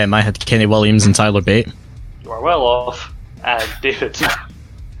any of them. I had Kenny Williams and Tyler Bate. you are well off. And David.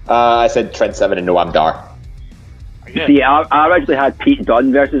 I said Trent Seven and Noam Dar. Again, See, I originally had Pete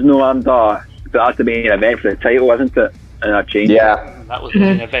Dunne versus Noam Dar, but that's the main event for the title, isn't it? And I changed Yeah. that was the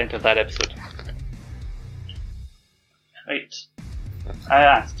main event of that episode. Right. I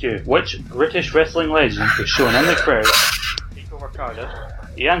asked you, which British wrestling legend was shown in the crowd to take over Cardiff?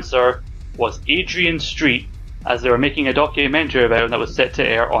 The answer was Adrian Street, as they were making a documentary about him that was set to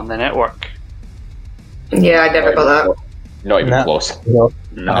air on the network. Yeah, I never got that. Not even Nah. close. No,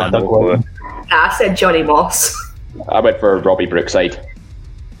 No, Doug Williams. I said Johnny Moss. I went for Robbie Brookside.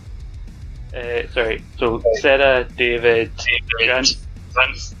 Sorry, so Sarah, David, Grant,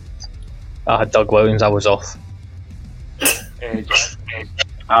 I had Doug Williams, I was off.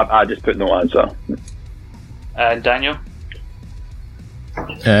 I just put no answer. and Daniel.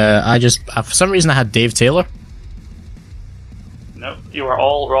 For some reason I had Dave Taylor. No, you are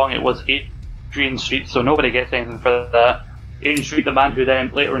all wrong. It was Adrian Street, so nobody gets anything for that. Adrian Street, the man who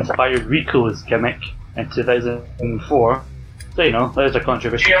then later inspired Rico's gimmick in 2004. So, you know, there's a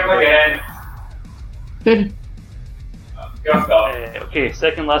controversial. Okay,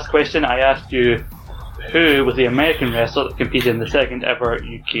 second last question. I asked you who was the American wrestler that competed in the second ever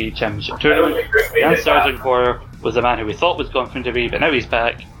UK Championship tournament. The answer I was looking for was the man who we thought was gone from WWE, but now he's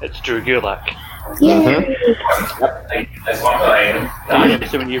back. It's Drew Gulak. I'm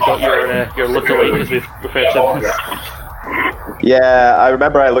assuming you've got your lookalike, as we've referred to him. Yeah, I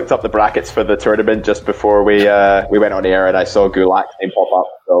remember I looked up the brackets for the tournament just before we went on air, and I saw Gulak's name pop up.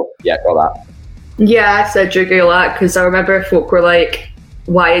 So yeah, got that. Yeah, I said Drew Gulak because I remember folk were like,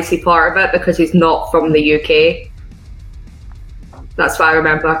 why is he part of it? Because he's not from the UK. That's what I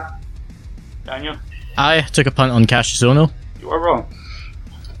remember. Daniel? I took a punt on Cassius Ohno. You are wrong.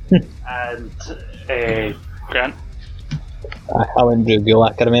 And Grant? I went Drew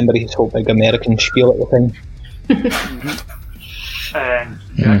Gulak. I remember his whole big American spiel at the time. And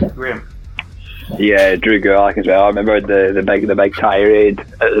Graham? Yeah, Drew Gulak as well. I remember the big tirade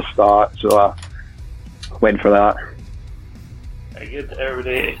at the start, so I went for that. Very good,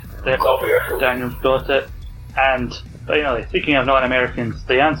 everybody except Daniel's got it. And finally, speaking of non-Americans,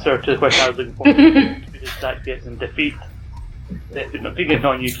 the answer to the question I was looking for who did Zach gets in defeat? Speaking of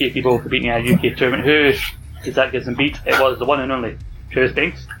non-UK people competing in a UK tournament, who did Zach Gibson beat? It was the one and only Travis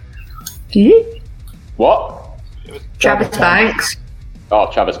Banks. What? Travis Banks. Oh,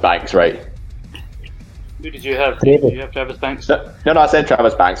 Travis Banks, right. Who did you have? Did you have Travis Banks? No, I said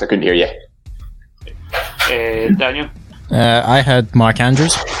Travis Banks. I couldn't hear you. Daniel? I had Mark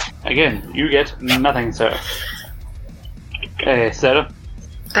Andrews. Again, you get nothing, Sarah. Sarah?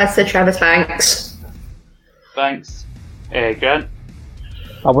 I said Travis Banks. Banks. Grant?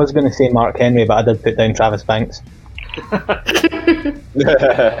 I was going to say Mark Henry, but I did put down Travis Banks.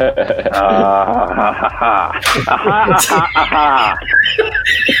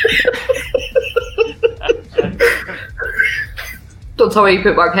 Don't tell me you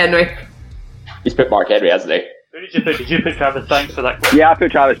put Mark Henry. He's put Mark Henry, hasn't he? Who did you put? Did you put Travis Banks for that question? Yeah, I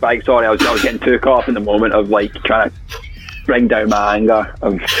put Travis Banks. Sorry, I was getting too caught up in the moment of like trying to bring down my anger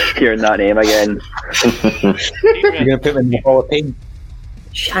of hearing that name again. You're going to put him in the Hall of Fame?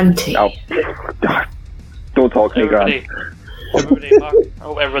 Shanty. Oh, don't talk to me, Grant. Everybody I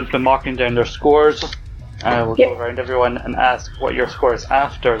hope everyone's been marking down their scores. We'll go around everyone and ask what your score is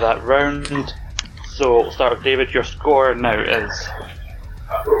after that round. So we'll start with David. Your score now is...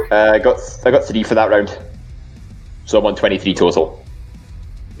 I got 3 for that round. So I'm on 23 total.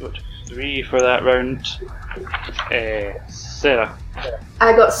 You got 3 for that round. Sarah.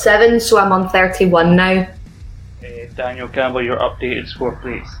 I got 7, so I'm on 31 now. Daniel Campbell, your updated score,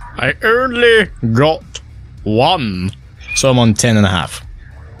 please. I only got 1, so I'm on 10.5.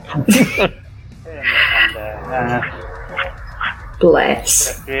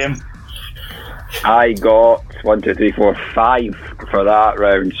 Bless. Graham. I got 1, 2, 3, 4, 5 for that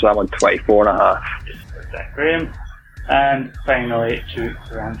round, so I'm on 24.5. Graham. And finally, to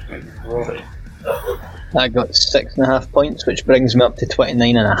Grant McRory. I got 6.5 points, which brings me up to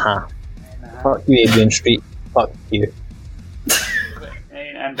 29.5. Fuck you, Adrian Street. Fuck you.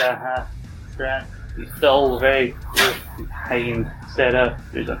 9.5. Grant. He's still very close behind Sarah,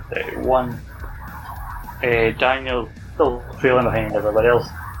 who's on 31. Daniel still trailing behind everybody else.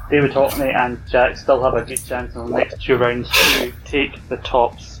 David Hockney and Jack still have a good chance in the next 2 rounds to take the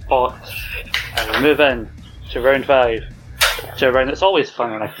top spot. And we move in to round 5. To a round that's always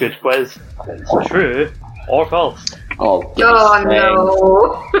fun on a good quiz. It's true or false. Oh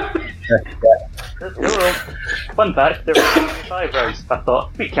no. Fun fact, there were 5 rounds. I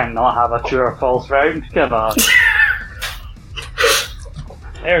thought, we cannot have a true or false round. Come on.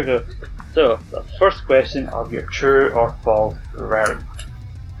 There we go. So, the first question of your true or false round.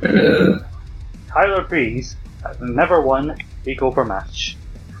 Tyler Breeze has never won a takeover match.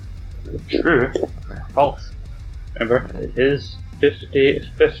 True or false? Remember, it is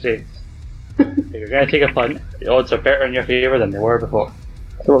 50-50. If you're going to take a punt, the odds are better in your favour than they were before.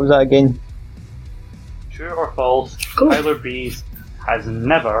 So what was that again? True or false, Tyler Breeze has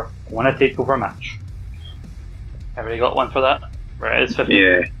never won a takeover match. Everybody got one for that? Right, it's 50.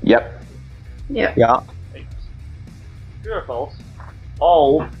 Yeah. Yep. Yeah. True or false,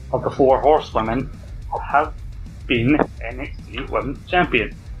 all of the 4 horsewomen have been NXT Women's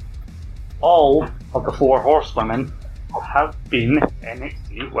Champion. All of the 4 horsewomen have been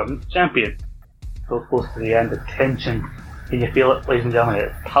NXT Women's Champion. So close to the end of tension. Can you feel it, ladies and gentlemen?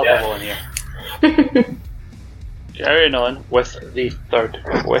 It's palpable in here. Carrying on with the third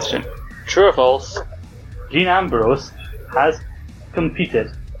question. True or false, Dean Ambrose has competed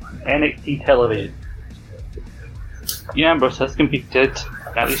on NXT television. Dean Ambrose has competed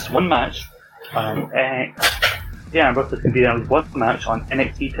at least one match on Dean Ambrose has competed at least one match on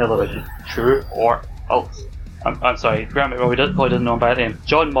NXT television. True or false? I'm sorry, Grant McRory probably doesn't know about him.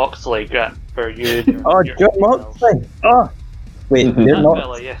 John Moxley, Grant, for you. Oh, John Moxley. Oh, wait, they're That not.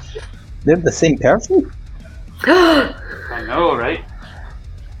 fella, yes. They're the same person. I know, right?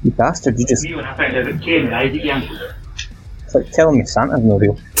 You bastard! You just. Me when I found out it came, I was young. It's like telling me Santa's not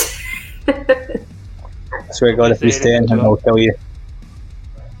real. I swear to God, if you stay in him, I'll kill you.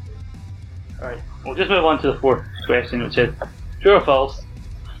 Alright, we'll just move on to the fourth question, which is true or false?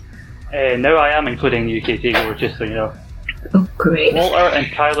 Now I am including UK TakeOver, just so you know. Oh, great. Walter and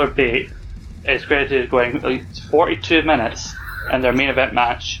Tyler Bate is credited as going at least 42 minutes in their main event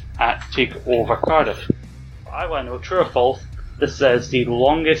match at TakeOver Cardiff. I want to know, true or false, this is the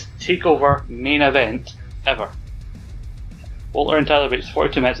longest TakeOver main event ever. Walter and Tyler Bate's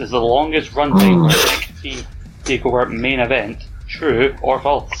 42 minutes is the longest runtime for NXT TakeOver main event. True or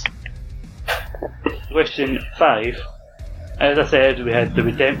false? Question 5. As I said, we had the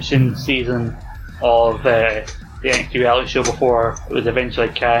redemption season of the NXT reality show before it was eventually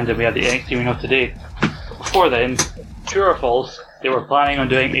canned, and we had the NXT we know today. Before then, true or false, they were planning on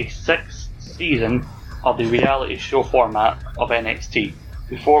doing a 6th season of the reality show format of NXT.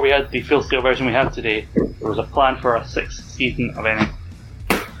 Before we had the full scale version we have today, there was a plan for a 6th season of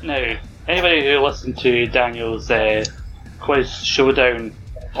NXT. Now, anybody who listened to Daniel's quiz showdown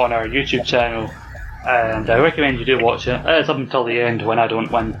on our YouTube channel, and I recommend you do watch it, it's up until the end when I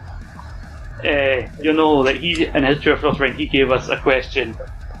don't win, you'll know that he, in his true or false round, he gave us a question,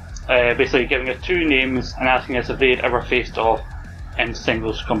 basically giving us 2 names and asking us if they had ever faced off in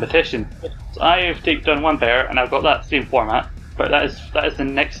singles competition. So I've taken one pair and I've got that same format, but that is the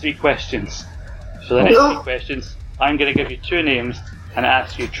next 3 questions. So the next 3 questions, I'm going to give you 2 names and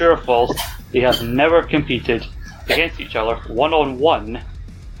ask you true or false, they have never competed against each other one-on-one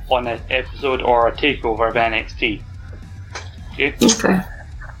on an episode or a takeover of NXT. Okay?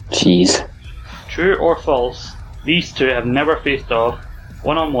 Jeez. True or false, these 2 have never faced off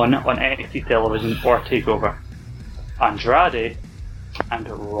one-on-one on NXT television or a takeover. Andrade and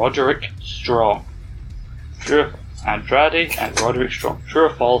Roderick Strong. True Andrade and Roderick Strong. True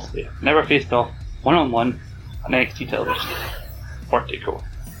or false? They've never faced off one-on-one on NXT television or TakeOver.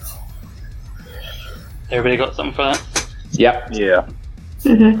 Everybody got something for that? Yep. Yeah.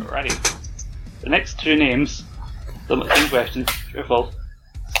 Alrighty. The next two names, the same question, true or false?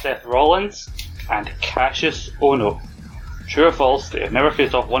 Seth Rollins and Cassius Ohno. True or false? They have never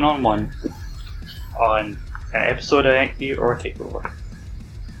faced off one-on-one on an episode of NXT or TakeOver.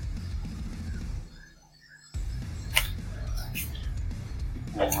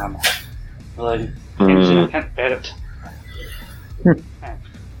 Well, I can't bear it.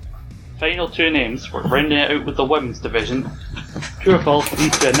 Final two names, we're rounding it out with the women's division. True or false,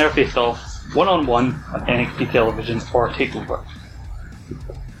 these two have never faced off one-on-one on NXT television or TakeOver.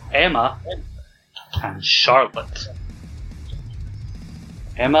 Emma and Charlotte.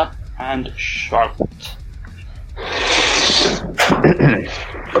 Emma and Charlotte.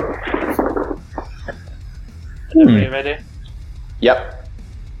 Everybody ready? Yep.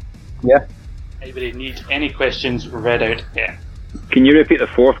 Yeah. Anybody need any questions read out again? Can you repeat the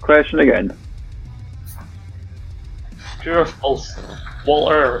fourth question again? True or false?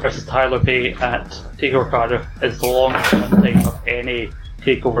 Walter versus Tyler Bate at TakeOver Cardiff is the longest time of any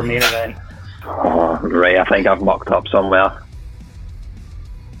TakeOver main event. Oh, right, I think I've mucked up somewhere.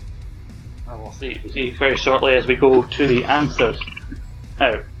 And we'll see very shortly as we go to the answers.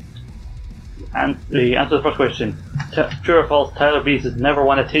 Now, and the answer to the first question. True or false? Tyler Bate has never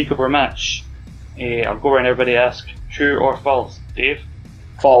won a TakeOver match. I'll go around everybody ask true or false. Dave?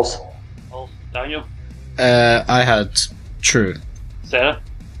 False. False. Daniel? I had true. Sarah?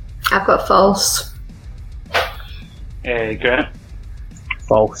 I've got false. Grant?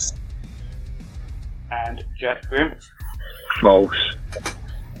 False. And Jack Graham? False.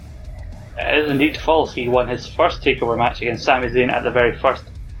 It is indeed false. He won his first TakeOver match against Sami Zayn at the very first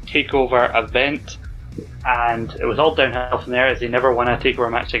TakeOver event, and it was all downhill from there as he never won a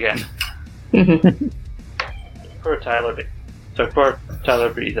TakeOver match again. Poor Tyler Bate. So poor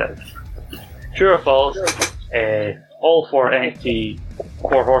Tyler Bate. True or false? All four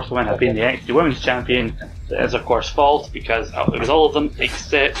horsewomen have been the NXT Women's Champion. That is of course false because it was all of them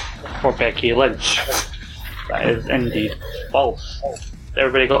except for Becky Lynch. That is indeed false.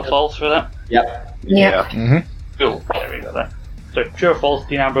 Everybody got false for that? Yep. Yeah. Cool. There we go. That. So true or false?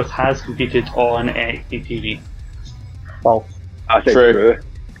 Dean Ambrose has competed on NXT TV. False. I said true.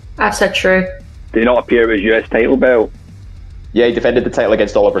 I said true. Did he not appear with his US title belt? Yeah, he defended the title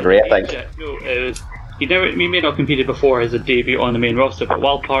against Oliver Gray, I think. Yeah, no, he may not have competed before his debut on the main roster, but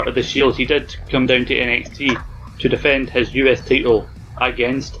while part of the Shield, he did come down to NXT to defend his US title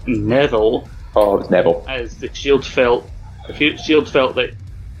against Neville. Oh, it was Neville. As the Shield felt that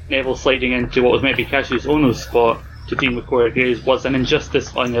Neville sliding into what was maybe Cassius Ohno's spot to team with Corey Graves was an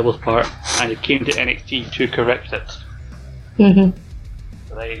injustice on Neville's part, and it came to NXT to correct it. So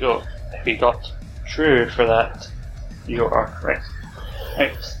there you go. If you got true for that, you are correct.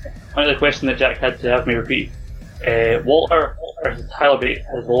 Next, another question that Jack had to have me repeat. Walter versus Tyler Bate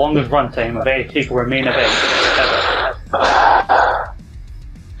has the longest runtime of any TakeOver main event ever.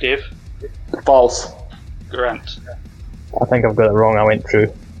 Dave? False. Grant? I think I've got it wrong. I went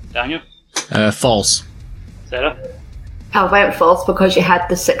true. Daniel? False. Sarah? I went false because you had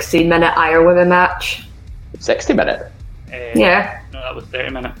the 16-minute Iron Women match. 60 minute? Yeah. No, that was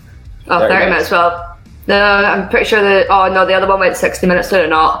 30 minutes. Oh, 30 minutes, well. No, I'm pretty sure that. Oh, no, the other one went 60 minutes, did it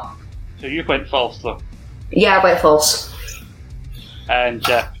not? So you went false, though. Yeah, I went false. And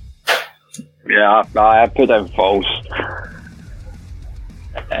Jack? Yeah, I put down false.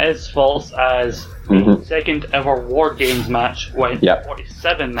 It is false, as the second ever War Games match went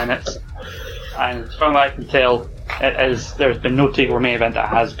 47 minutes, and from what I can tell, there's been no TakeOver main event that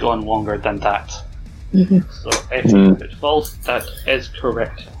has gone longer than that. So if you put false, that is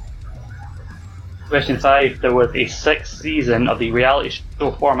correct. Question 5, there was a 6th season of the reality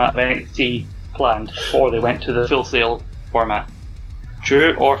show format of NXT planned before they went to the Full Sail format.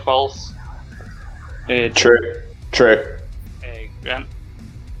 True or false? True. Grant?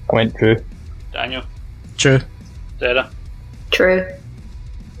 I went true. Daniel? True. Sarah? True.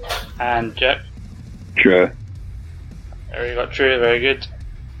 And Jack? True. There you got true, very good.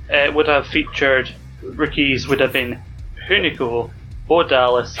 It would have featured, rookies would have been Hunico, Bo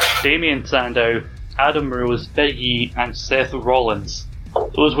Dallas, Damian Sandow, Adam Rose, Big E, and Seth Rollins.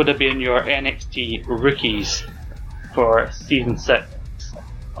 Those would have been your NXT rookies for season 6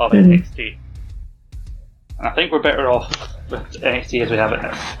 of NXT. And I think we're better off with NXT as we have it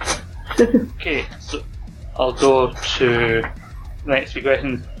now. Okay, so I'll go to the next few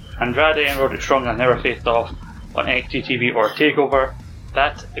questions. Andrade and Roderick Strong have never faced off on NXT TV or TakeOver.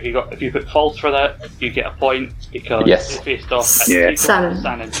 That if you put false for that, you get a point because Yes. they faced off at Yeah. San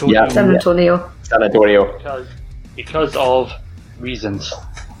Antonio. Yeah. San Antonio. San Antonio. Because of reasons. To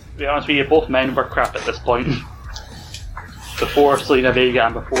be honest with you, both men were crap at this point. Before Selena Vega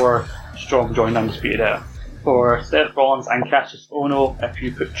and before Strong joined Undisputed Era. For Seth Rollins and Cassius Ohno, if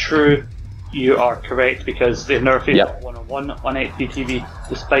you put true, you are correct because they've never faced off one-on-one on NXT TV,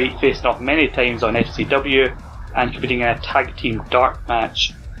 despite facing off many times on FCW and competing in a tag team dark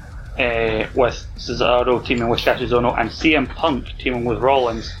match with Cesaro teaming with Cassius Ohno and CM Punk teaming with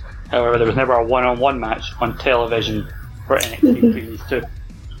Rollins. However, there was never a one-on-one match on television for NXT between these two.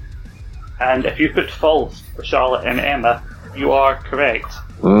 And if you put false for Charlotte and Emma, you are correct.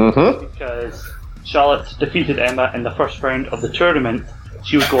 Because Charlotte defeated Emma in the first round of the tournament.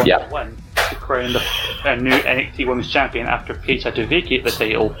 She was going to win to crown a new NXT Women's Champion after Paige had to vacate the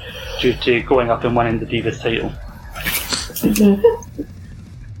title due to going up and winning the Divas title.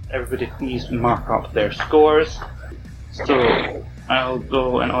 Everybody please mark up their scores. So, I'll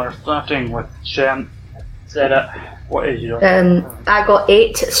go in order starting with Champ. Sarah, what is your... I got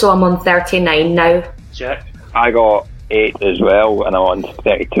 8, so I'm on 39 now. Jack? I got 8 as well, and I'm on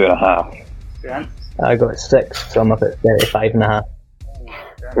 32.5. Grant? I got 6, so I'm up at 35.5.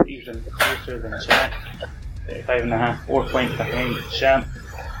 Grant even closer than Jack. 35.5, 4 points behind Champ.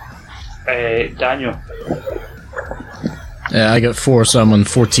 Daniel? I got 4, so I'm on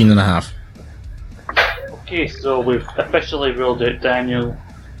 14.5. Okay, so we've officially ruled out Daniel.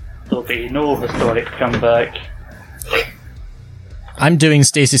 There'll be no historic comeback. I'm doing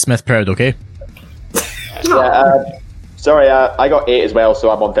Stacey Smith proud, okay? Sorry, I got 8 as well, so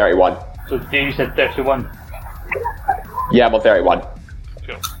I'm on 31. So Dave said 31. Yeah, I'm on 31.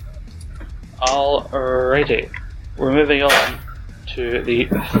 Cool. Alrighty. We're moving on to the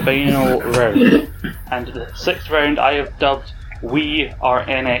final round. And the 6th round I have dubbed We Are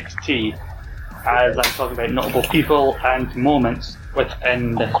NXT, as I'm talking about notable people and moments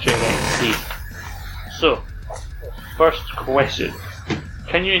within the NXT. So, first question.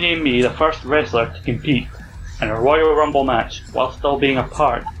 Can you name me the first wrestler to compete in a Royal Rumble match while still being a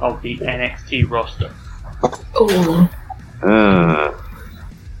part of the NXT roster? Oh.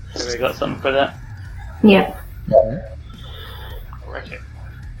 Have we got something for that? Yeah. Righty.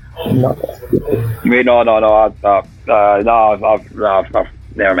 Wait, no, I've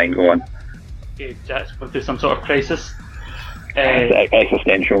never mind, go on. Okay, Jack's going through some sort of crisis.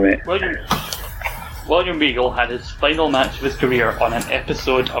 Existential, mate. William Regal had his final match of his career on an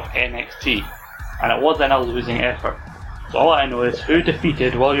episode of NXT, and it was in a losing effort. So all I know is who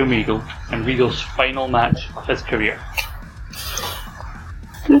defeated William Regal in Regal's final match of his career.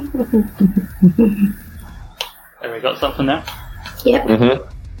 Have we got something there? Yep.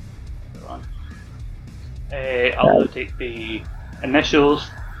 I'll take the initials,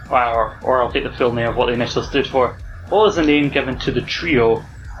 or I'll take the full name of what the initials stood for. What was the name given to the trio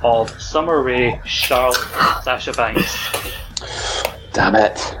of Summer Rae, Charlotte, and Sasha Banks? Damn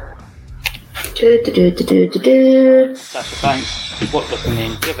it. Sasha Banks, what was the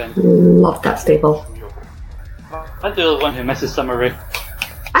name given? Love that stable. I'm the only one who misses Summer Rae.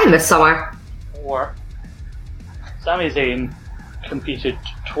 I miss Summer. Or Sami Zayn competed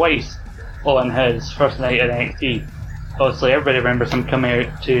twice on his first night at NXT. Obviously, everybody remembers him coming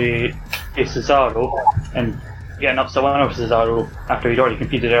out to face Cesaro and getting upset win over Cesaro after he'd already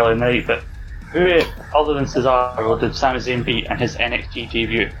competed earlier in the night. But who, other than Cesaro, did Sami Zayn beat in his NXT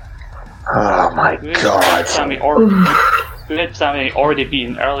debut? Oh my god. Who had Sami already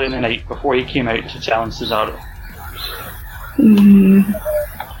beaten earlier in the night before he came out to challenge Cesaro?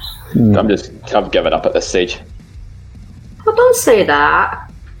 I've given up at this stage. Well, don't say that.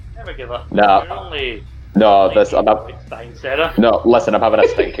 Never give up. No. You're only No, this, I'm not, fine, Sarah. no, listen, I'm having a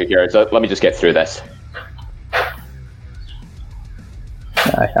stinker here, so let me just get through this.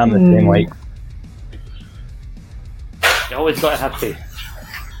 I'm the same way. You always gotta have faith.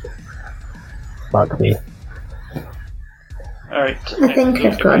 Fuck me. Alright. I think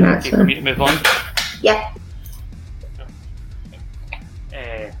I've got an answer. For me to move on. Yeah.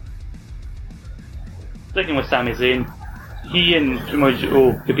 Sticking with Sami Zayn, he and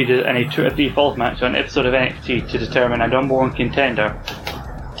Mojo competed in a 2 or 3 falls match on an episode of NXT to determine a number 1 contender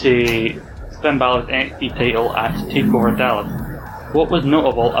to Finn Balor's NXT title at TakeOver Dallas. What was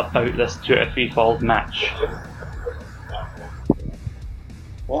notable about this 2 or 3 falls match?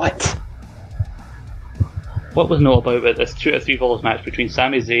 What? What was notable about this 2 or 3 falls match between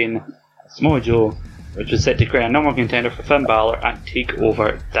Sami Zayn and Samoa Joe, which was set to create a number 1 contender for Finn Balor at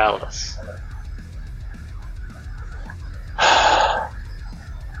TakeOver Dallas?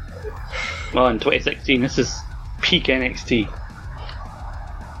 Well, in 2016, this is peak NXT.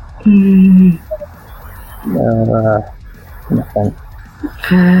 No,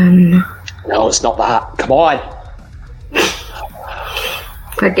 it's not that. Come on.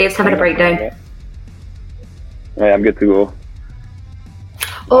 Dave's having a breakdown. Right, I'm good to go.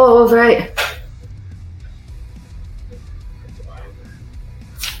 Oh, right.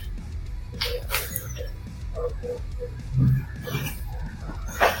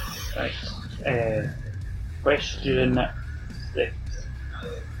 Question 6.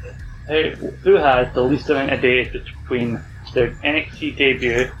 Who has the least amount of days between their NXT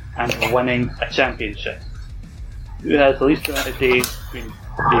debut and winning a championship? Who has the least amount of days between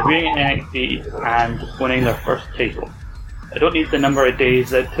debuting in NXT and winning their first title? I don't need the number of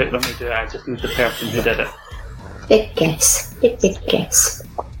days that it took them to do it, I just need the person who did it. Big guess. Big guess.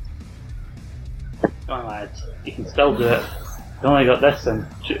 Come on, lads. You can still do it. You only got this and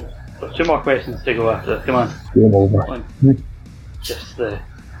two more questions to go after. Come on. Game over. Come on. Just the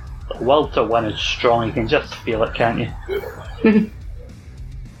will to win is strong. You can just feel it, can't you?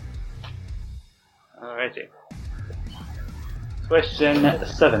 Alrighty. Question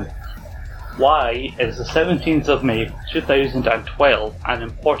 7. Why is the 17th of May 2012 an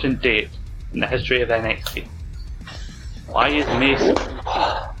important date in the history of NXT? Why is May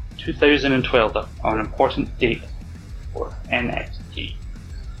 2012 an important date for NXT?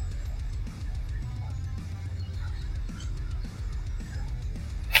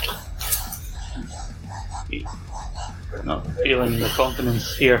 Not feeling the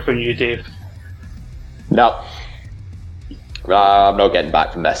confidence here from you, Dave. No. I'm not getting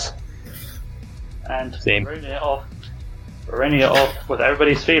back from this. And rounding it off with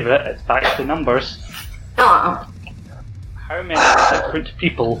everybody's favourite, it's back to numbers. How many different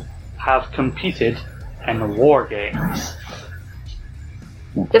people have competed in War Games?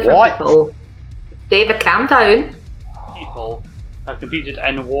 Different people. David, calm down. People have competed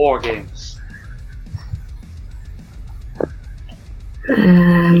in War Games.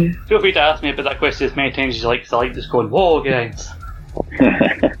 Feel free to ask me about that question as many times as you like, because I like just going War Games.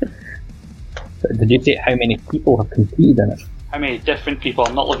 Did you say how many people have competed in it? How many different people?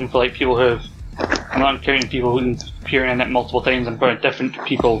 I'm not looking for like people who have. I'm not counting people who have appeared in it multiple times. I'm counting different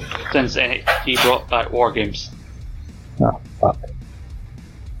people since NXT brought back War Games. Oh, fuck.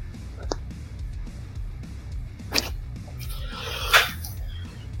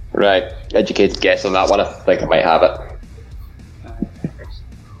 Right, educated guess on that one. I think I might have it.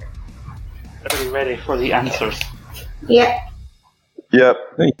 Everybody ready for the answers? Yep. Yep.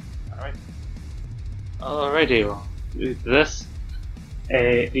 Alrighty, well, this.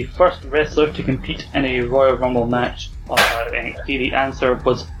 The first wrestler to compete in a Royal Rumble match on NXT, the answer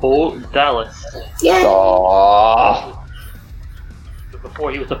was Bo Dallas. Yeah. Oh.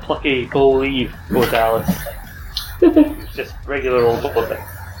 Before he was a plucky Bo Lee, Bo Dallas. He was just regular old Bo.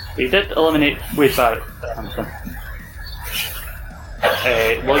 He did eliminate Wade Barrett.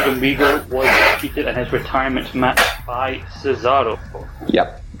 Logan Regal was defeated in his retirement match by Cesaro.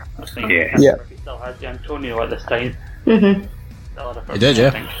 Yep. I think Yeah. he still has the Antonio at this time. Mm-hmm. He did,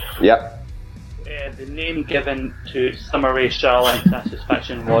 yeah. Yep. The name given to Summer Rae, Charlotte, and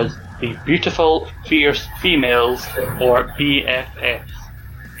Satisfaction was the Beautiful Fierce Females, or BFFs.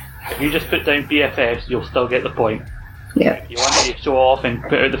 If you just put down BFFs, you'll still get the point. Yeah. If you want to show off and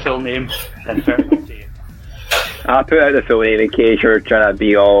put out the full name, then fair enough to you. I put out the full name in case you're trying to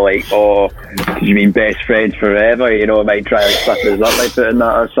be all like, oh, you mean best friends forever? You know, I might try and slip us up by putting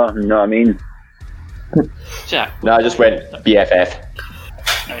that or something, you know what I mean? Jack. No, I just went BFF.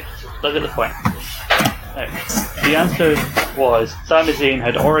 Right, look at the point. Right. The answer was Sami Zayn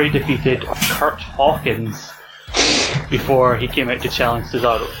had already defeated Kurt Hawkins before he came out to challenge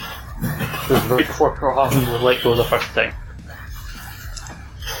Cesaro. It was right before Kurt Hawkins was let go the first time.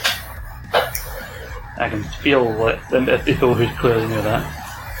 I can feel the people who clearly knew that.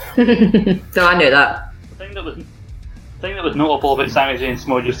 No, I knew that. The thing that was notable about Sami Zayn's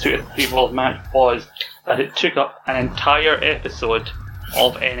Mojo Suit 3 Falls match was that it took up an entire episode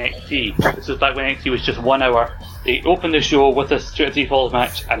of NXT. This was back when NXT was just 1 hour. They opened the show with a Suit 3 Falls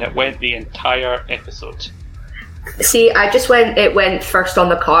match and it went the entire episode. See, it went first on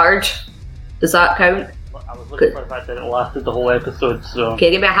the card. Does that count? I was looking for the fact that it lasted the whole episode, so...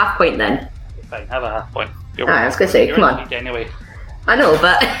 Okay, give me a half point then. Fine, have a half point. I was going to say, come on. Anyway. I know,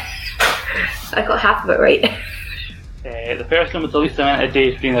 but I got half of it right. The person with the least amount of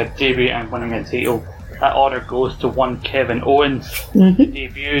days between their debut and winning a title, that honour goes to one Kevin Owens. Mm-hmm. He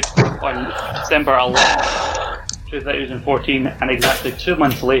debuted on December 11th, 2014, and exactly 2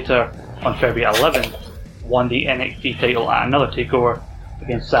 months later, on February 11th, won the NXT title at another takeover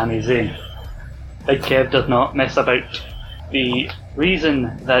against Sami Zayn. Big Kev does not mess about. The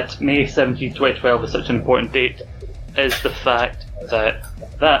reason that May 17, 2012 is such an important date is the fact that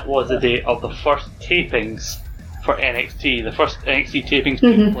that was the date of the first tapings for NXT. The first NXT tapings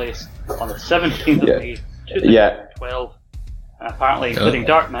took place on the 17th of May 2012. And apparently, including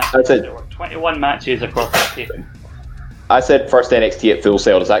dark matches, there were 21 matches across that taping. I said first NXT at Full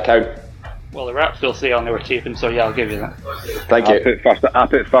Sail. Does that count? Well, they were at Full Sail and they were taping, so yeah, I'll give you that. Thank you. I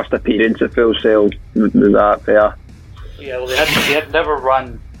put first appearance at Full Sail. Is that fair? Yeah, well, they had never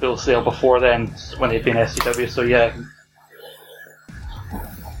run Full Sail before then when they'd been SCW, so yeah.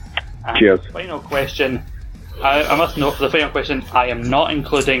 Cheers. Final question. I must note for the final question, I am not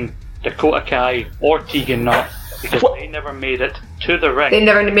including Dakota Kai or Tegan Knox because they never made it to the ring. They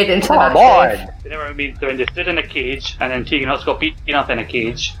never made it into the match. They never made it to the ring. They stood in a cage and then Tegan Knox got beaten up in a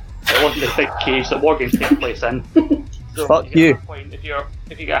cage. It wasn't the big cage that War Games took place in. So Fuck you. If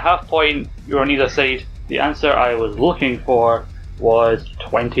you get a half point, you're on either side. The answer I was looking for was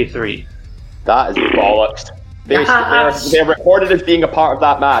 23. That is bollocks. They're recorded as being a part of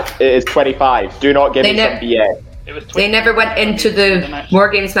that match. It is 25. Do not give me some BS. They never went into the War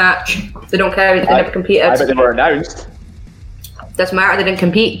Games match. They don't care. They never competed. I bet they were announced. Doesn't matter. They didn't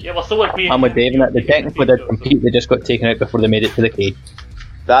compete. Yeah, well, so would I'm with Dave in that. They technically did compete. They just got taken out before they made it to the cage.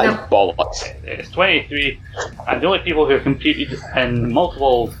 That is bollocks. It's 23, and the only people who have competed in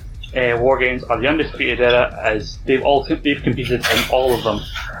multiple War Games are the Undisputed Era, as they've competed in all of them.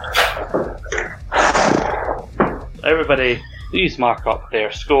 Everybody, please mark up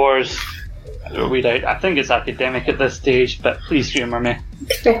their scores. Read out. I think it's academic at this stage, but please humour me.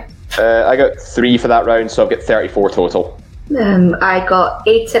 I got 3 for that round, so I've got 34 total. I got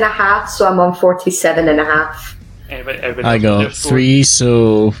 8.5, so I'm on 47.5. I got 3,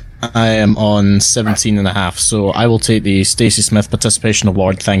 so I am on 17.5. So I will take the Stacey Smith Participation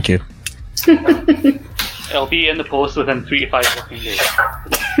Award. Thank you. It'll be in the post within 3 to 5 working days.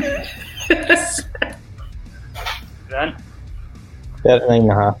 Then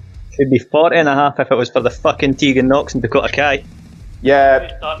 39.5. Should be 40.5 if it was for the fucking Tegan Knox and Dakota Kai.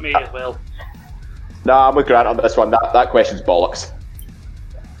 Yeah. Start me as well. Nah, I'm with Grant on this one. That question's bollocks.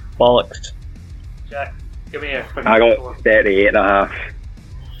 Bollocks. Jack, give me a. I got 38.5.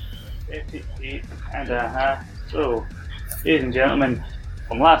 38.5. So, ladies and gentlemen,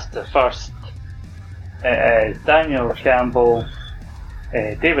 from last to first, Daniel Campbell,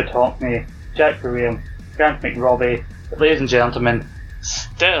 David Hockney, Jack Graham, Grant McRobbie, ladies and gentlemen,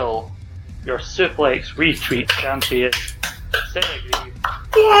 still your Suplex Retweet champion, Sarah Grieve.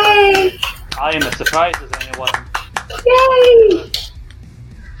 Yay! I am as surprised as anyone. Yay!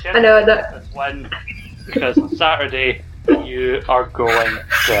 I know that. This win, because on Saturday you are going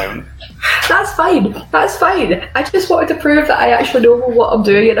down. That's fine. That's fine. I just wanted to prove that I actually know what I'm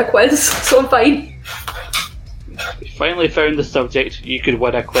doing in a quiz, so I'm fine. We finally found the subject you could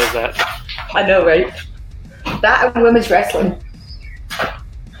win a quiz at. I know, right? That and women's wrestling.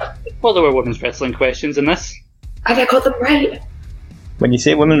 Well, there were women's wrestling questions in this. And I got them right. When you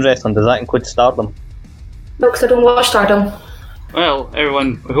say women's wrestling, does that include Stardom? No, because I don't watch Stardom. Well,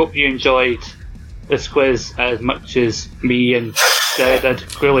 everyone, I hope you enjoyed this quiz as much as me and Sarah did.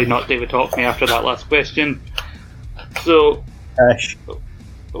 Clearly not David Hockney after that last question. So,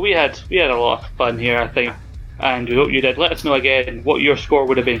 we had a lot of fun here, I think, and we hope you did. Let us know again what your score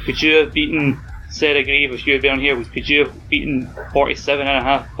would have been. Could you have beaten Sarah Grieve if you had been on here? Could you have beaten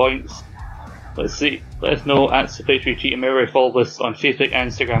 47.5 points? Let's see. Let us know at Suplex Retweet, and remember to follow us on Facebook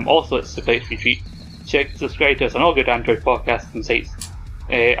and Instagram, also at Suplex Retweet. Subscribe to us on all good Android podcasting sites,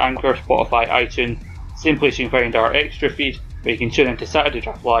 Anchor, Spotify, iTunes. Same place you can find our extra feed, where you can tune into Saturday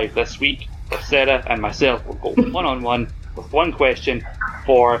Draft Live this week, where Sarah and myself will go one-on-one with one question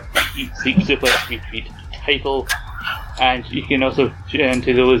for Eat Sleep Suplex Retweet title. And you can also tune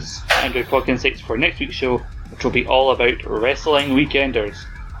into those Android podcast sites for next week's show, which will be all about Wrestling Weekenders.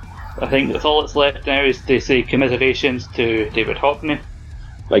 I think that's all that's left now is to say commiserations to David Hockney.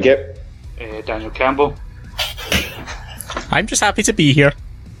 Like it. Daniel Campbell. I'm just happy to be here.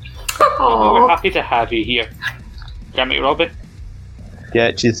 We're happy to have you here. Grant McRobbie.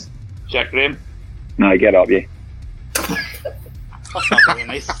 Yeah, cheers. Jack Graham. No, get up, you. That's not very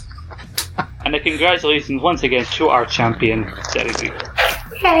nice. And a congratulations once again to our champion, Sarah Grieve.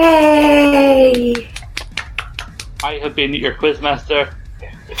 Yay! I have been your quizmaster.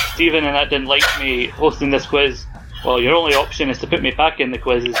 If Stephen and that didn't like me hosting this quiz, well, your only option is to put me back in the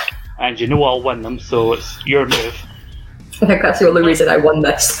quizzes, and you know I'll win them, so it's your move. I think that's the only reason I won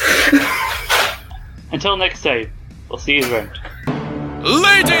this. Until next time, we'll see you around.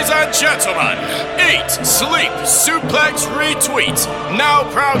 Ladies and gentlemen, Eat, Sleep, Suplex, Retweet now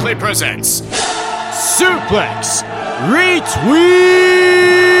proudly presents Suplex Retweet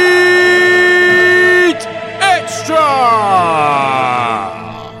Extra!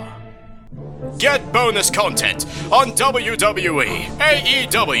 Get bonus content on WWE,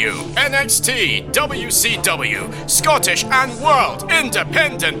 AEW, NXT, WCW, Scottish and World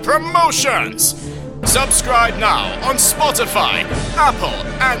Independent Promotions. Subscribe now on Spotify, Apple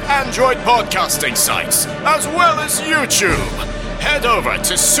and Android podcasting sites, as well as YouTube. Head over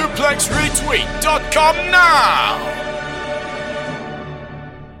to suplexretweet.com now!